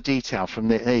all the detail from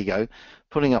there you go,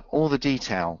 pulling up all the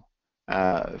detail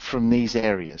from these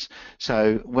areas.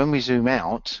 So when we zoom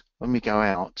out, when we go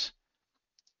out,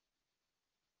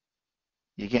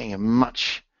 you're getting a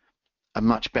much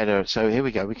better. So here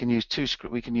we go. We can use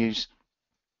we can use.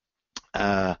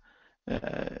 I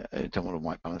don't want a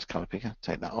white balance color picker.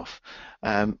 Take that off.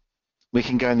 We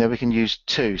can go in there. We can use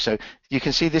 2. So you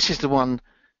can see this is the one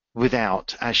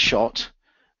without as shot.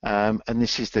 And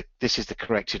this is the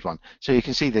corrected one. So you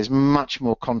can see there's much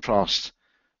more contrast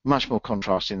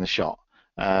in the shot,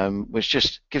 which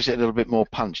just gives it a little bit more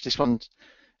punch. This one,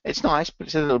 it's nice, but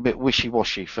it's a little bit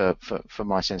wishy-washy for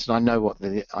my sense. And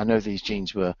I know these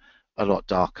jeans were a lot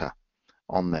darker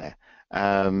on there.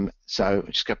 So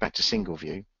just go back to single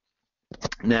view.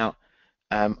 Now,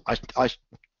 I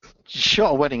shot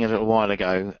a wedding a little while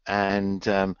ago, and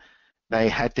they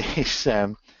had this.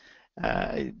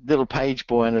 Little page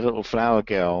boy and a little flower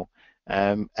girl,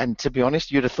 and to be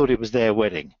honest, you'd have thought it was their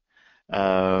wedding.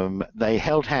 They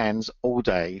held hands all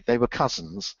day. They were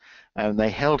cousins, and they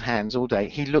held hands all day.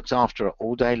 He looked after her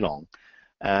all day long,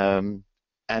 and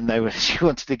she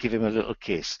wanted to give him a little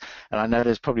kiss. And I know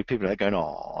there's probably people that are going,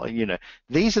 oh, you know,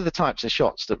 these are the types of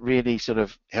shots that really sort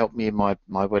of help me in my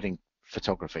wedding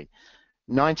photography.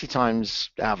 90 times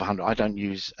out of 100, I don't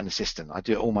use an assistant. I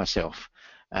do it all myself.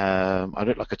 I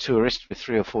look like a tourist with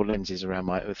 3 or 4 lenses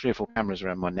around 3 or 4 cameras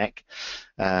around my neck,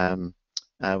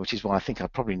 which is why I think I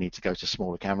probably need to go to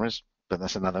smaller cameras, but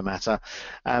that's another matter.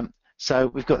 So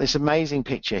we've got this amazing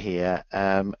picture here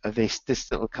of this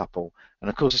little couple, and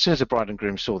of course, as soon as the bride and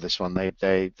groom saw this one,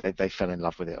 they fell in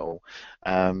love with it all.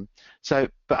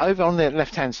 But over on the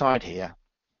left-hand side here,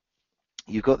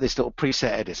 you've got this little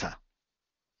preset editor.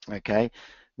 Okay,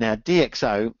 now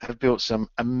DxO have built some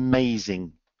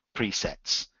amazing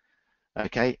presets.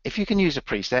 Okay, if you can use a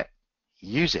preset,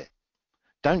 use it.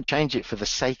 Don't change it for the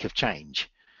sake of change,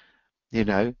 you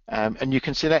know. And you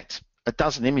can select a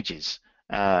dozen images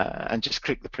and just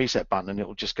click the preset button, and it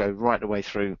will just go right the way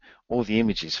through all the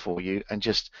images for you, and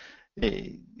just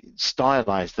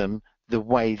stylize them the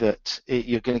way that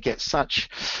you're going to get such.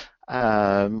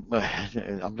 I'm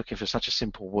looking for such a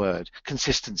simple word: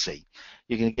 consistency.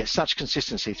 You're going to get such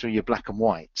consistency through your black and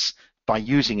whites by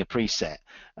using a preset.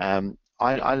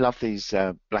 I love these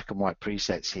black and white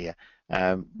presets here.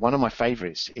 One of my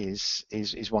favorites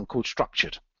is one called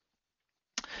Structured,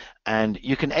 and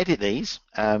you can edit these.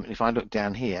 If I look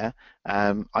down here,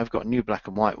 I've got a new black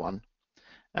and white one,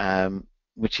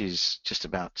 which is just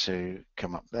about to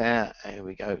come up there. Here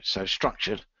we go. So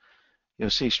Structured, you'll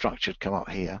see Structured come up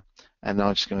here, and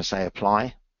I'm just going to say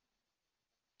apply.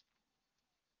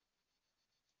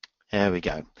 There we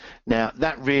go. Now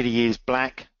that really is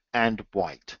black and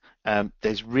white.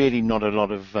 There's really not a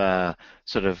lot of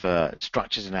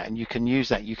structures in that, and you can use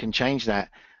that. You can change that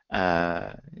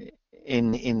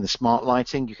in the smart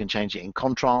lighting. You can change it in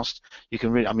contrast. You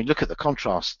can really, I mean, look at the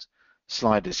contrast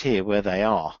sliders here where they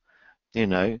are. You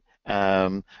know,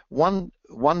 one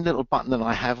little button that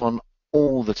I have on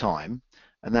all the time,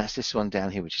 and that's this one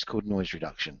down here, which is called noise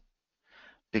reduction.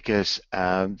 Because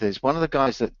there's one of the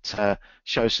guys that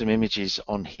shows some images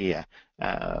on here,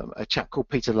 a chap called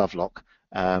Peter Lovelock,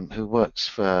 who works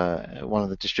for one of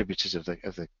the distributors of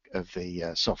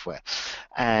the software,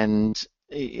 and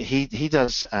he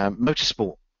does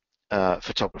motorsport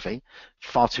photography,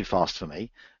 far too fast for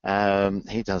me.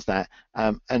 He does that,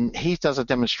 and he does a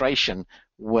demonstration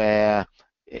where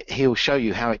he'll show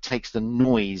you how it takes the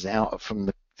noise out from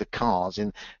the cars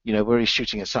in, where he's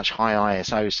shooting at such high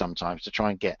ISO sometimes to try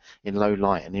and get in low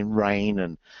light and in rain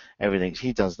and everything.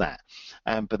 He does that,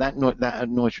 but that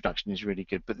noise reduction is really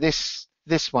good. But this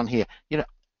one here,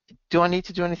 do I need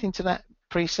to do anything to that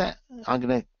preset? I'm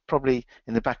going to probably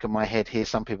in the back of my head hear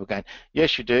some people going,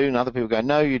 yes you do, and other people go,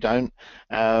 no you don't.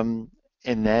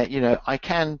 In there,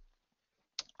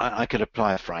 I could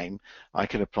apply a frame, I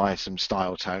could apply some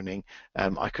style toning,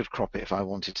 I could crop it if I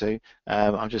wanted to.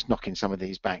 I'm just knocking some of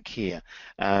these back here.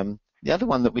 The other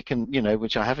one that we can,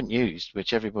 which I haven't used,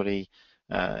 which everybody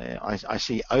I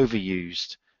see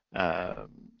overused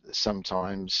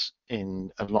sometimes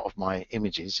in a lot of my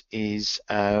images, is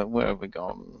where have we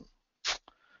gone?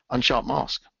 Unsharp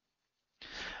mask.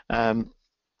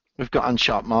 We've got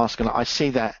unsharp mask, and I see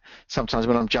that sometimes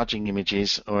when I'm judging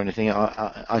images or anything.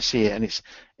 I see it,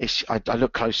 and I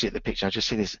look closely at the picture. I just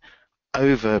see this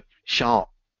over sharp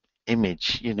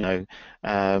image.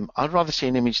 I'd rather see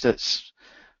an image that's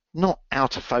not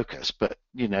out of focus, but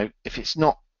if it's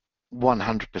not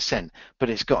 100%, but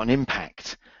it's got an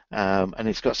impact, and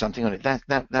it's got something on it,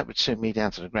 that would suit me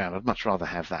down to the ground. I'd much rather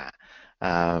have that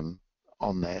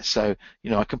on there. So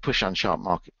I can push unsharp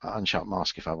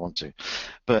mask if I want to,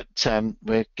 but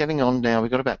we're getting on now. We've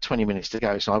got about 20 minutes to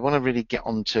go, so I want to really get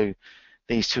on to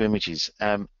these two images.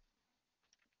 I'll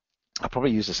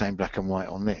probably use the same black and white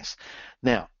on this.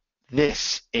 Now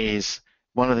this is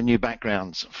one of the new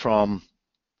backgrounds from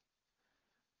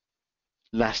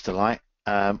Lightroom.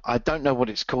 I don't know what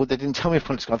it's called. They didn't tell me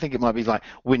what it's called. I think it might be like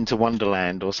Winter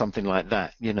Wonderland or something like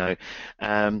that.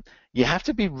 You have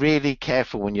to be really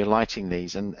careful when you're lighting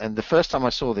these. And the first time I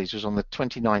saw these was on the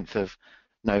 29th of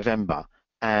November.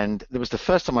 And it was the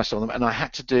first time I saw them, and I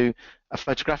had to do a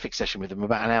photographic session with them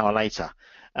about an hour later.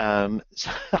 And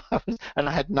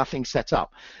I had nothing set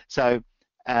up. So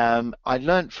I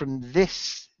learned from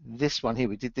this one here.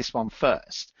 We did this one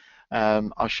first.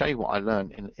 I'll show you what I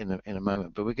learned in a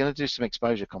moment, but we're going to do some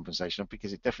exposure compensation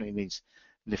because it definitely needs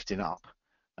lifting up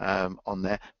on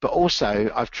there. But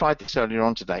also, I've tried this earlier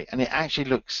on today, and it actually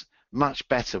looks much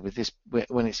better with this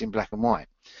when it's in black and white.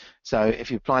 So if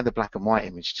you apply the black and white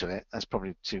image to it, that's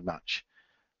probably too much.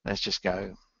 Let's just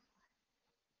go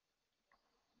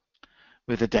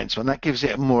with the dense one. That gives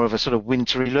it more of a sort of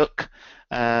wintry look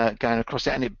going across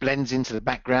it, and it blends into the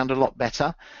background a lot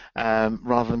better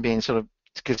rather than being sort of,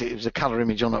 because it was a color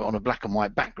image on a black and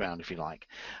white background, if you like.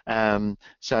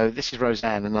 So this is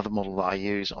Roseanne, another model that I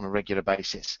use on a regular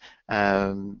basis.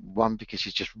 One, because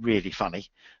she's just really funny,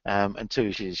 and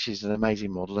two, she's an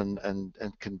amazing model and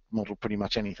can model pretty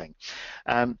much anything.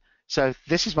 So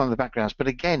this is one of the backgrounds, but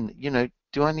again,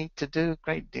 do I need to do a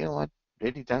great deal? I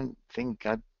really don't think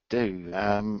I do.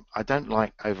 I don't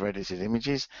like over-edited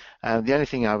images. The only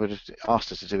thing I would have asked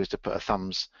her to do is to put a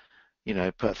thumbs,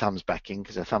 put a thumbs back in,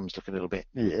 because her thumbs look a little bit,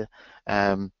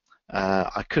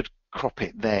 I could crop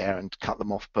it there and cut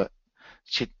them off, but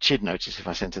she'd notice if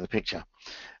I sent her the picture.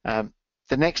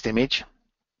 The next image,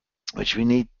 which we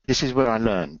need, this is where I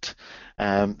learned.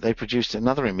 They produced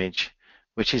another image,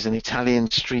 which is an Italian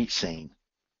street scene.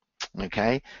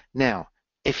 Okay, now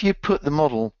if you put the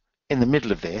model in the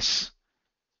middle of this,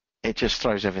 it just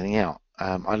throws everything out.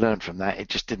 I learned from that. It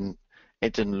just didn't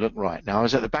look right. Now I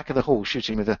was at the back of the hall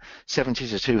shooting with a 70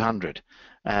 to 200,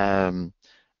 and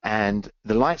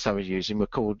the lights I was using were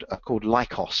called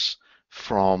Lycos,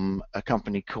 from a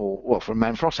company from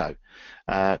Manfrotto,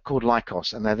 called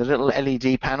Lycos, and they're the little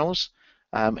LED panels,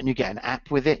 and you get an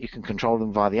app with it. You can control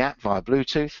them via the app, via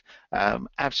Bluetooth.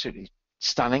 Absolutely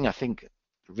stunning. I think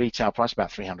retail price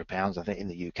about £300, I think, in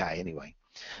the UK anyway.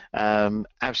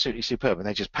 Absolutely superb, and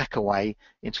they just pack away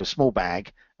into a small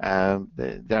bag.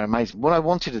 They're amazing. What I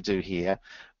wanted to do here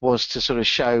was to sort of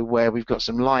show where we've got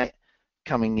some light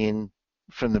coming in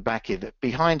from the back here. That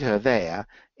behind her there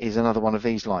is another one of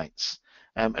these lights,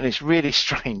 and it's really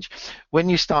strange when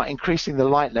you start increasing the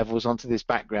light levels onto this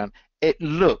background. It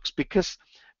looks, because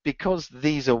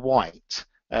these are white,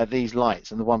 these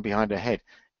lights, and the one behind her head,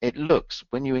 it looks,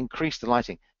 when you increase the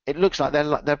lighting, it looks like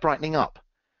they're brightening up.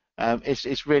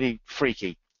 It's really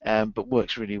freaky, but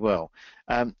works really well.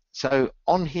 So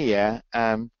on here,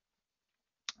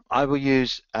 I will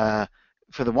use,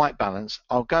 for the white balance,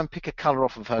 I'll go and pick a color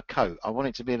off of her coat. I want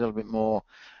it to be a little bit more,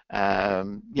 a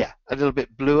little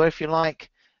bit bluer, if you like.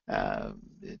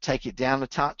 Take it down a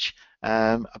touch,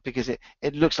 because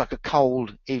it looks like a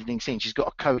cold evening scene. She's got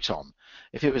a coat on,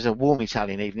 if it was a warm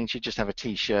Italian evening, she'd just have a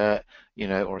t-shirt, you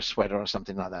know, or a sweater or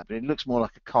something like that. But it looks more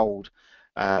like a cold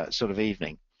sort of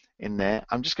evening in there.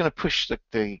 I'm just going to push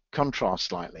the contrast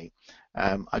slightly.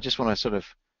 I just want to sort of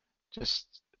just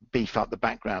beef up the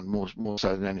background more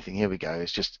so than anything. Here we go.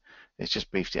 It's just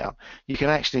beefed it up. You can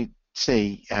actually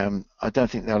see. I don't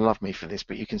think they'll love me for this,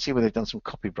 but you can see where they've done some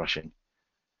copy brushing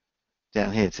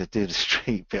down here to do the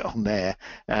street bit on there.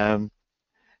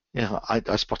 Yeah,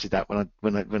 I spotted that when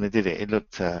I did it. It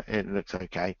looked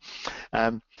okay.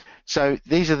 So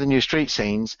these are the new street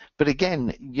scenes. But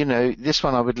again, you know, this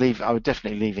one I would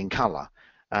definitely leave in color.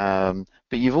 But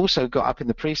you've also got up in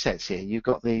the presets here. You've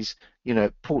got these, you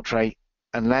know, portrait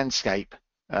and landscape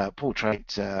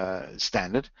portrait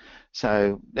standard.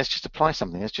 So let's just apply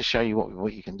something. Let's just show you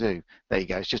what you can do. There you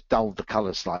go. It's just dulled the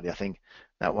colors slightly. I think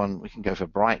that one we can go for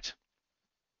bright.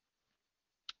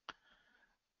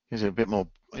 Gives it a bit more,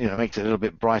 you know, makes it a little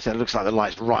bit brighter. It looks like the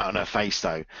light's right on her face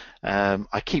though.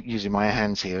 I keep using my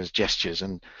hands here as gestures,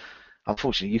 and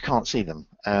unfortunately you can't see them.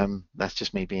 That's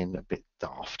just me being a bit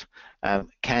daft.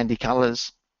 Candy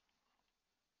colors.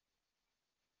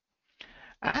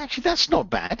 Actually, that's not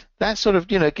bad. That sort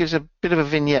of, you know, gives a bit of a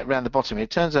vignette around the bottom.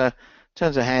 It turns her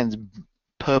hands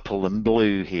purple and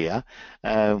blue here,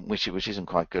 which isn't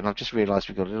quite good. And I've just realised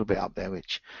we've got a little bit up there,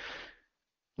 which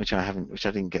I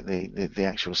didn't get the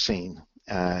actual scene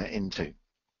into.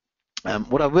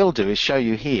 What I will do is show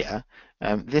you here.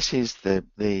 This is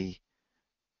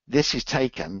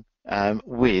taken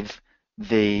with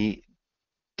the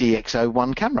DxO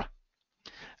ONE camera.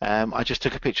 I just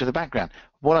took a picture of the background.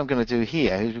 What I'm going to do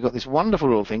here is we've got this wonderful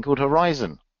little thing called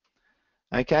horizon.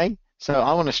 Okay, so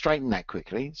I want to straighten that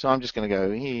quickly. So I'm just going to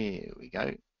go, here we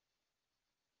go.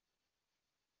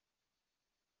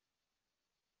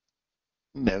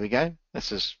 There we go.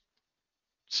 That's as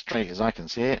straight as I can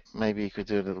see it. Maybe you could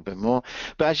do a little bit more.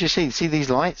 But as you see these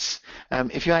lights?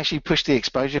 If you actually push the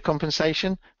exposure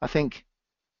compensation, I think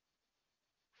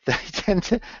they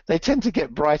tend to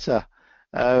get brighter.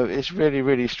 It's really,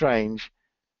 really strange.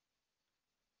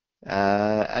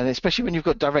 And especially when you've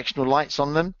got directional lights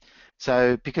on them.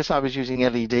 So because I was using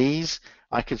LEDs,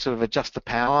 I could sort of adjust the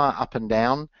power up and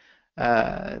down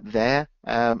there.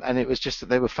 And it was just that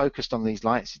they were focused on these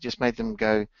lights. It just made them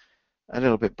go a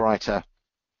little bit brighter,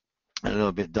 a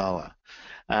little bit duller.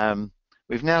 I've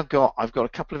got a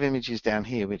couple of images down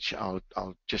here, which I'll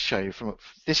just show you from.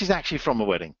 This is actually from a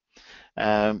wedding.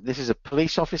 This is a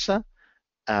police officer.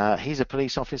 He's a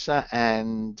police officer,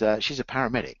 and she's a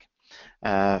paramedic.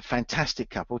 Fantastic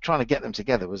couple. Trying to get them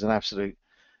together was an absolute,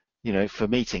 you know, for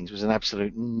meetings was an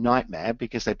absolute nightmare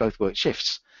because they both work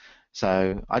shifts.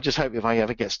 So I just hope if I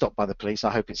ever get stopped by the police,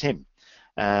 I hope it's him.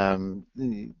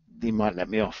 He might let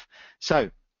me off. So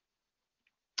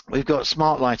we've got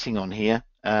smart lighting on here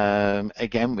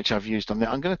again, which I've used on there.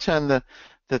 I'm going to turn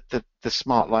the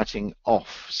smart lighting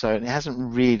off, so it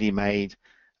hasn't really made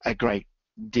a great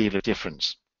deal of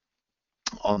difference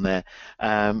on there.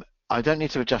 I don't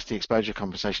need to adjust the exposure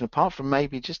compensation apart from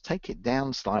maybe just take it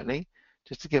down slightly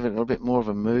just to give it a little bit more of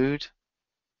a mood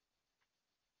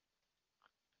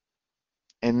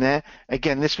in there.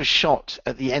 Again, this was shot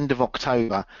at the end of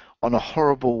October on a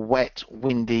horrible, wet,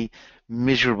 windy,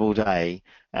 miserable day.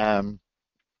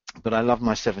 But I love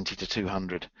my 70 to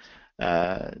 200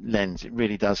 lens. It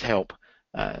really does help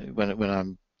when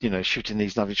I'm, you know, shooting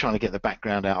these lovely, trying to get the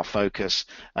background out of focus.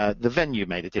 The venue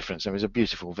made a difference. There was a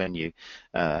beautiful venue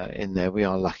in there. We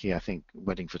are lucky, I think,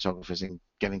 wedding photographers in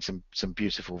getting some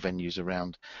beautiful venues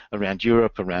around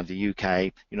Europe, around the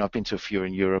UK. You know, I've been to a few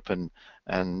in Europe, and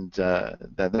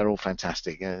they're all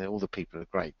fantastic. All the people are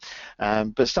great.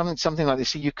 But something like this,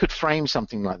 so you could frame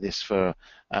something like this for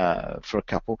a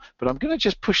couple. But I'm going to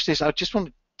just push this. I just want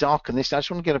to darken this. I just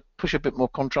want to push a bit more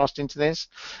contrast into this.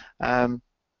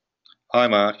 Hi,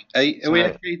 Mark. Are we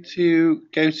okay to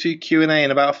go to Q&A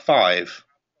in about 5?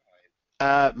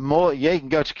 Yeah, you can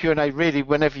go to Q&A really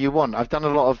whenever you want. I've done a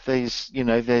lot of these, you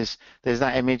know, there's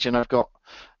that image, and I've got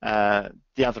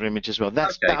the other image as well.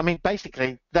 That's okay. I mean,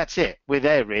 basically, that's it. We're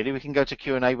there, really. We can go to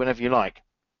Q&A whenever you like.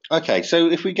 Okay, so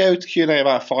if we go to Q&A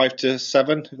about 5 to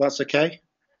 7, if that's okay?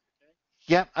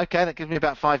 Yeah, okay, that gives me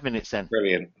about 5 minutes then.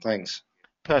 Brilliant, thanks.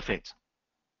 Perfect.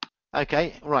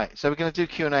 Okay, right, so we're going to do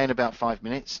Q&A in about 5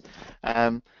 minutes.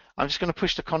 I'm just going to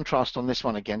push the contrast on this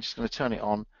one again, just going to turn it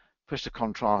on, push the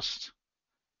contrast,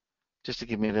 just to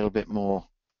give me a little bit more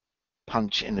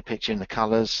punch in the picture, in the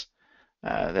colours.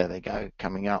 There they go,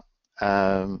 coming up.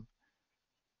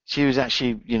 She was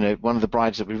actually, you know, one of the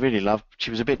brides that we really loved. She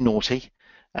was a bit naughty,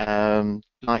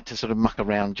 liked to sort of muck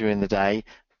around during the day.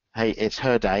 Hey, it's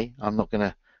her day. I'm not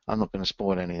gonna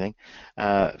spoil anything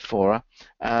for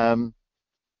her.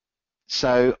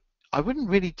 So I wouldn't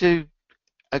really do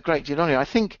a great deal on it. I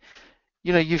think,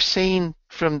 you've seen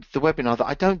from the webinar that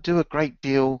I don't do a great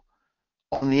deal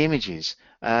on the images.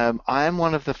 I am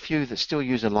one of the few that still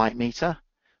use a light meter,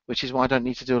 which is why I don't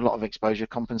need to do a lot of exposure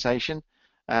compensation.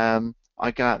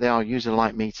 I go out there, I'll use a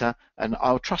light meter, and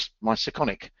I'll trust my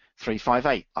Sekonic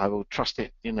 358. I will trust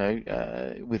it,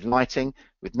 with lighting,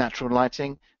 with natural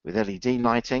lighting, with LED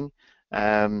lighting.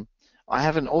 I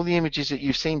haven't, all the images that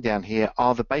you've seen down here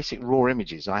are the basic raw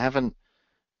images. I haven't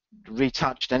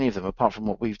retouched any of them apart from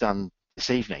what we've done this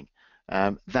evening.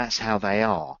 That's how they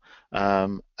are.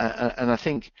 And I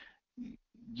think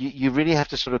you really have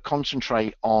to sort of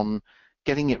concentrate on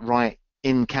getting it right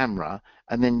in camera,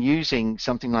 and then using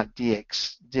something like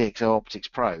DxO Optics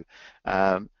Pro,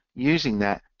 using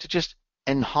that to just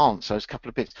enhance those couple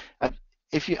of bits. I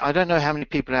don't know how many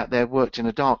people out there worked in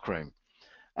a darkroom,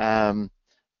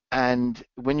 and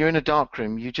when you're in a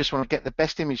darkroom, you just want to get the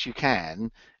best image you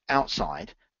can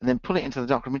outside, and then pull it into the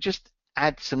darkroom and just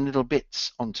add some little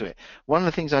bits onto it. One of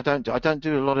the things I don't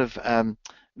do a lot of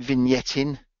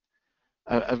vignetting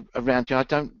around. I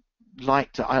don't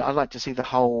like to. I like to see the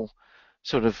whole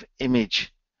sort of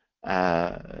image,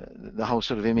 the whole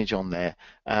sort of image on there,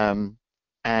 and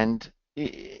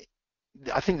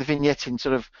I think the vignetting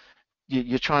sort of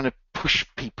you're trying to push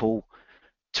people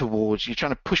towards. You're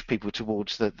trying to push people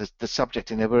towards the subject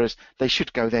in there, whereas they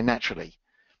should go there naturally.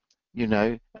 And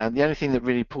the only thing that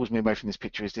really pulls me away from this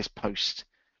picture is this post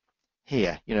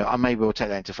here. I may well take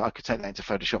that into. I could take that into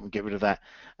Photoshop and get rid of that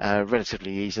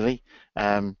relatively easily.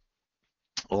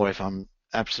 Or if I'm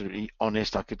absolutely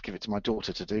honest, I could give it to my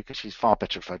daughter to do, because she's far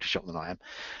better at Photoshop than I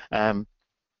am.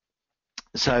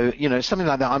 So something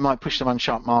like that, I might push some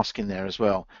unsharp mask in there as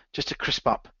well, just to crisp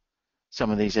up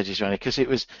some of these edges around it. Because it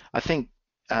was, I think,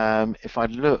 if I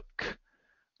look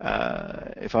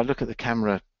at the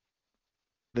camera.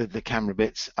 The camera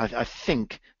bits, I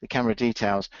think the camera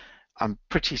details, I'm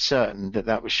pretty certain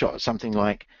that was shot at something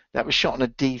like, that was shot on a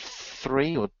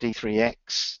D3 or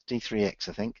D3X,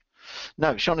 I think.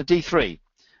 No, shot on a D3.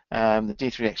 The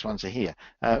D3X ones are here.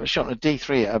 It was shot on a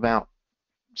D3 at about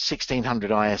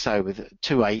 1600 ISO with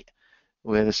 2.8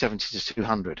 with a 70 to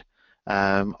 200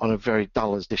 on a very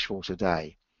dull as dishwater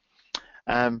day.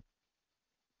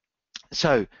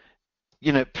 So,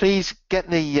 please get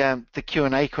the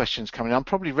Q&A questions coming. I'm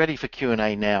probably ready for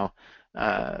Q&A now,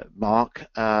 Mark.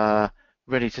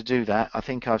 Ready to do that. I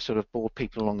think I've sort of bored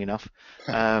people long enough,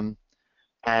 and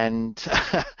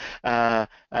I'd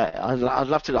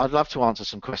love to answer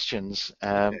some questions.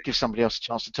 Give somebody else a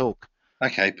chance to talk.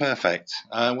 Okay, perfect.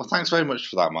 Well, thanks very much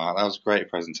for that, Mark. That was a great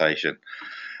presentation.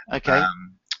 Okay.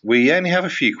 We only have a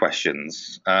few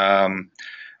questions. We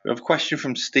have a question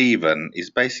from Stephen. He's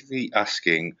basically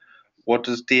asking, what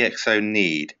does DxO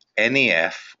need,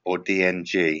 NEF or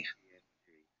DNG?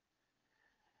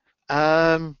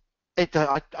 It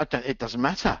doesn't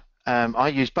matter. I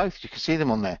use both. You can see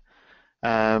them on there.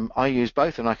 I use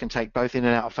both, and I can take both in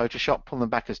and out of Photoshop, pull them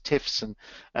back as TIFFs,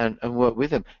 and work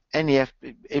with them. NEF,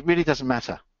 it really doesn't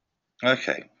matter.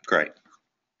 Okay, great.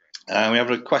 We have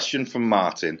a question from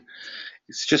Martin.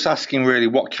 It's just asking really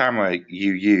what camera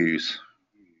you use.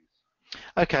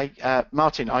 Okay,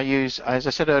 Martin, I use, as I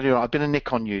said earlier, I've been a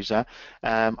Nikon user.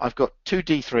 I've got two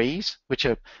D3s, which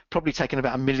are probably taking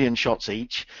about 1 million shots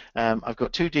each. I've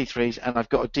got two D3s, and I've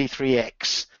got a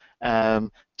D3X.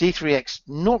 D3X,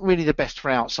 not really the best for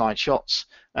outside shots,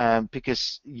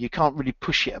 because you can't really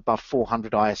push it above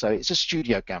 400 ISO. It's a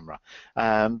studio camera,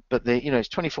 but it's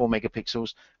 24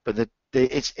 megapixels. But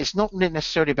it's not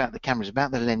necessarily about the camera; it's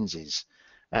about the lenses.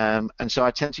 And so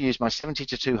I tend to use my 70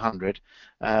 to 200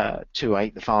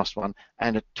 2.8, the fast one,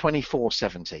 and a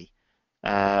 24-70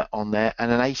 on there,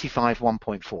 and an 85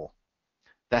 1.4.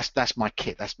 That's my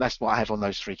kit. That's what I have on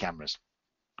those three cameras.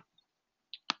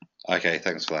 Okay,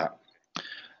 thanks for that.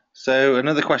 So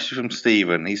another question from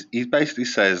Stephen. He basically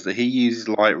says that he uses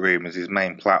Lightroom as his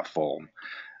main platform.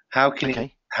 How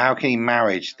can he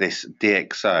marriage this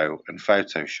DxO and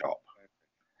Photoshop?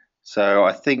 So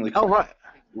I think the right.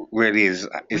 really is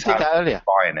we did that earlier.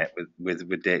 Buying it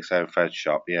with DxO and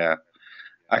Photoshop. Yeah.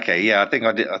 Okay. Yeah, I think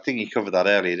I did. I think you covered that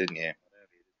earlier, didn't you?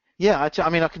 Yeah, I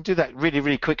mean, I can do that really,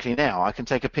 really quickly now. I can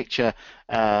take a picture.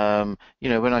 When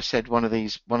I said one of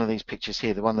these pictures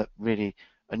here, the one that really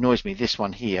annoys me, this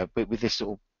one here, but with this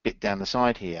little bit down the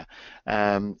side here.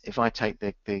 If I take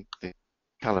the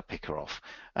color picker off,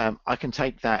 I can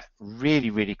take that really,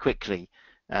 really quickly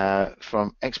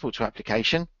from export to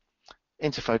application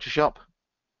into Photoshop.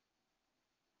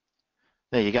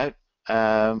 There you go.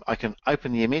 I can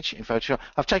open the image in Photoshop.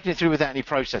 I've taken it through without any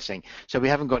processing, so we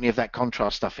haven't got any of that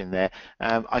contrast stuff in there.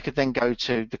 I could then go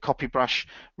to the copy brush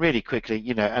really quickly,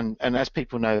 you know, and as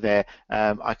people know there,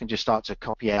 I can just start to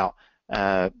copy out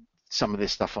some of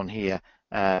this stuff on here.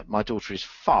 My daughter is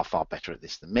far better at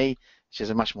this than me. She has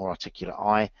a much more articulate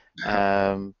eye.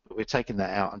 But we're taking that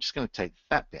out. I'm just going to take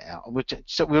that bit out.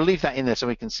 So we'll leave that in there so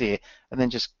we can see it, and then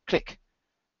just click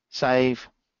save.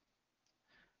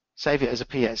 Save it as a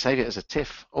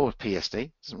TIFF or a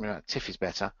PSD. Doesn't really matter. TIFF is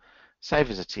better. Save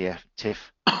as a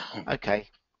TIFF. Okay.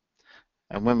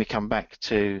 And when we come back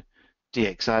to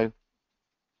DxO,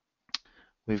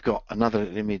 we've got another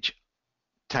image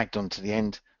tagged onto the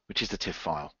end, which is the TIFF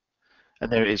file.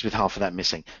 And there it is with half of that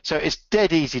missing. So it's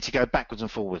dead easy to go backwards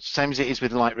and forwards, same as it is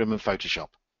with Lightroom and Photoshop.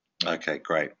 Okay,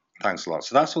 great. Thanks a lot.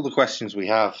 So that's all the questions we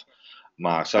have,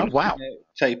 Mark. So I'm wow. going to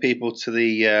take people to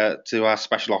the to our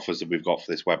special offers that we've got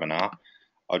for this webinar.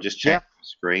 I'll just check the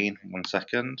screen. 1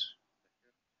 second.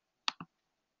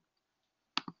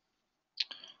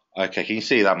 Okay, can you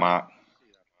see that, Mark?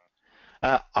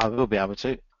 I will be able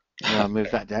to. I'll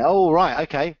move that down. Oh, right.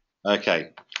 Okay.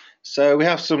 Okay. So we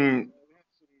have some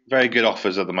very good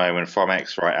offers at the moment from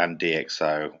X-Rite and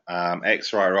DxO.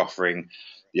 X-Rite are offering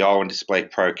the R1 Display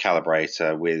Pro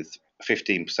Calibrator with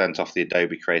 15% off the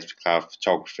Adobe Creative Cloud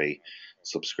Photography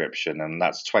subscription, and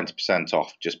that's 20%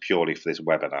 off just purely for this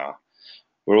webinar.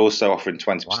 We're also offering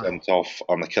 20% off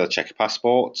on the Killer Checker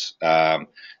Passport.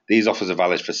 These offers are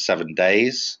valid for 7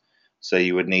 days, so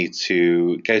you would need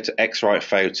to go to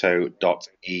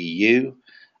xritephoto.eu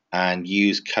and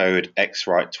use code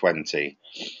XRite20.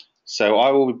 So I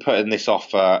will be putting this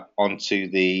offer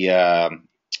onto the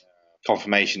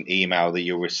confirmation email that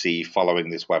you'll receive following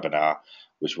this webinar,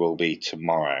 which will be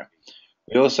tomorrow.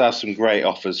 We also have some great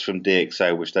offers from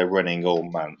DxO, which they're running all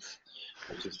month,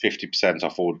 which is 50%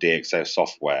 off all DxO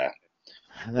software.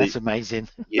 That's amazing.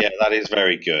 Yeah, that is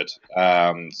very good.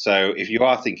 So if you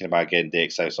are thinking about getting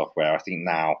DxO software, I think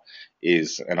now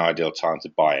is an ideal time to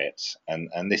buy it.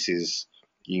 And this is,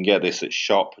 you can get this at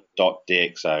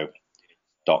shop.dxo.com.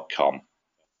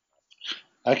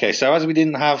 Okay, so as we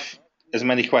didn't have as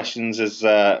many questions as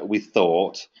we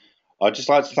thought, I'd just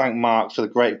like to thank Mark for the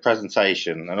great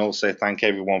presentation and also thank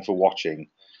everyone for watching.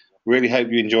 Really hope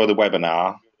you enjoy the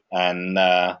webinar, and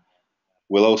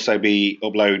we'll also be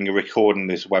uploading a recording of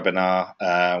this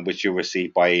webinar, which you'll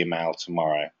receive by email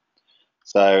tomorrow.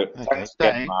 So thanks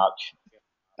again, Mark,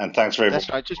 and thanks for everyone.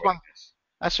 That's right.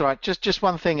 That's all right. Just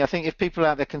one thing. I think if people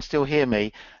out there can still hear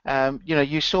me, you know,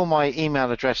 you saw my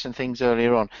email address and things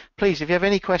earlier on. Please, if you have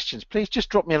any questions, please just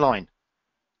drop me a line.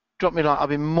 Drop me a line. I'll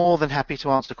be more than happy to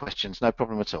answer questions. No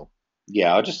problem at all.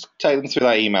 Yeah, I'll just take them through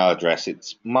that email address.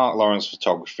 It's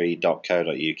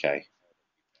marklawrencephotography.co.uk.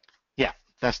 Yeah,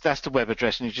 that's the web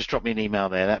address, and you just drop me an email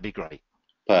there. That'd be great.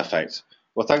 Perfect.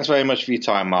 Well, thanks very much for your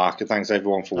time, Mark, and thanks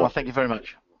everyone for watching. Thank you very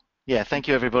much. Yeah, thank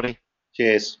you, everybody.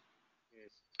 Cheers.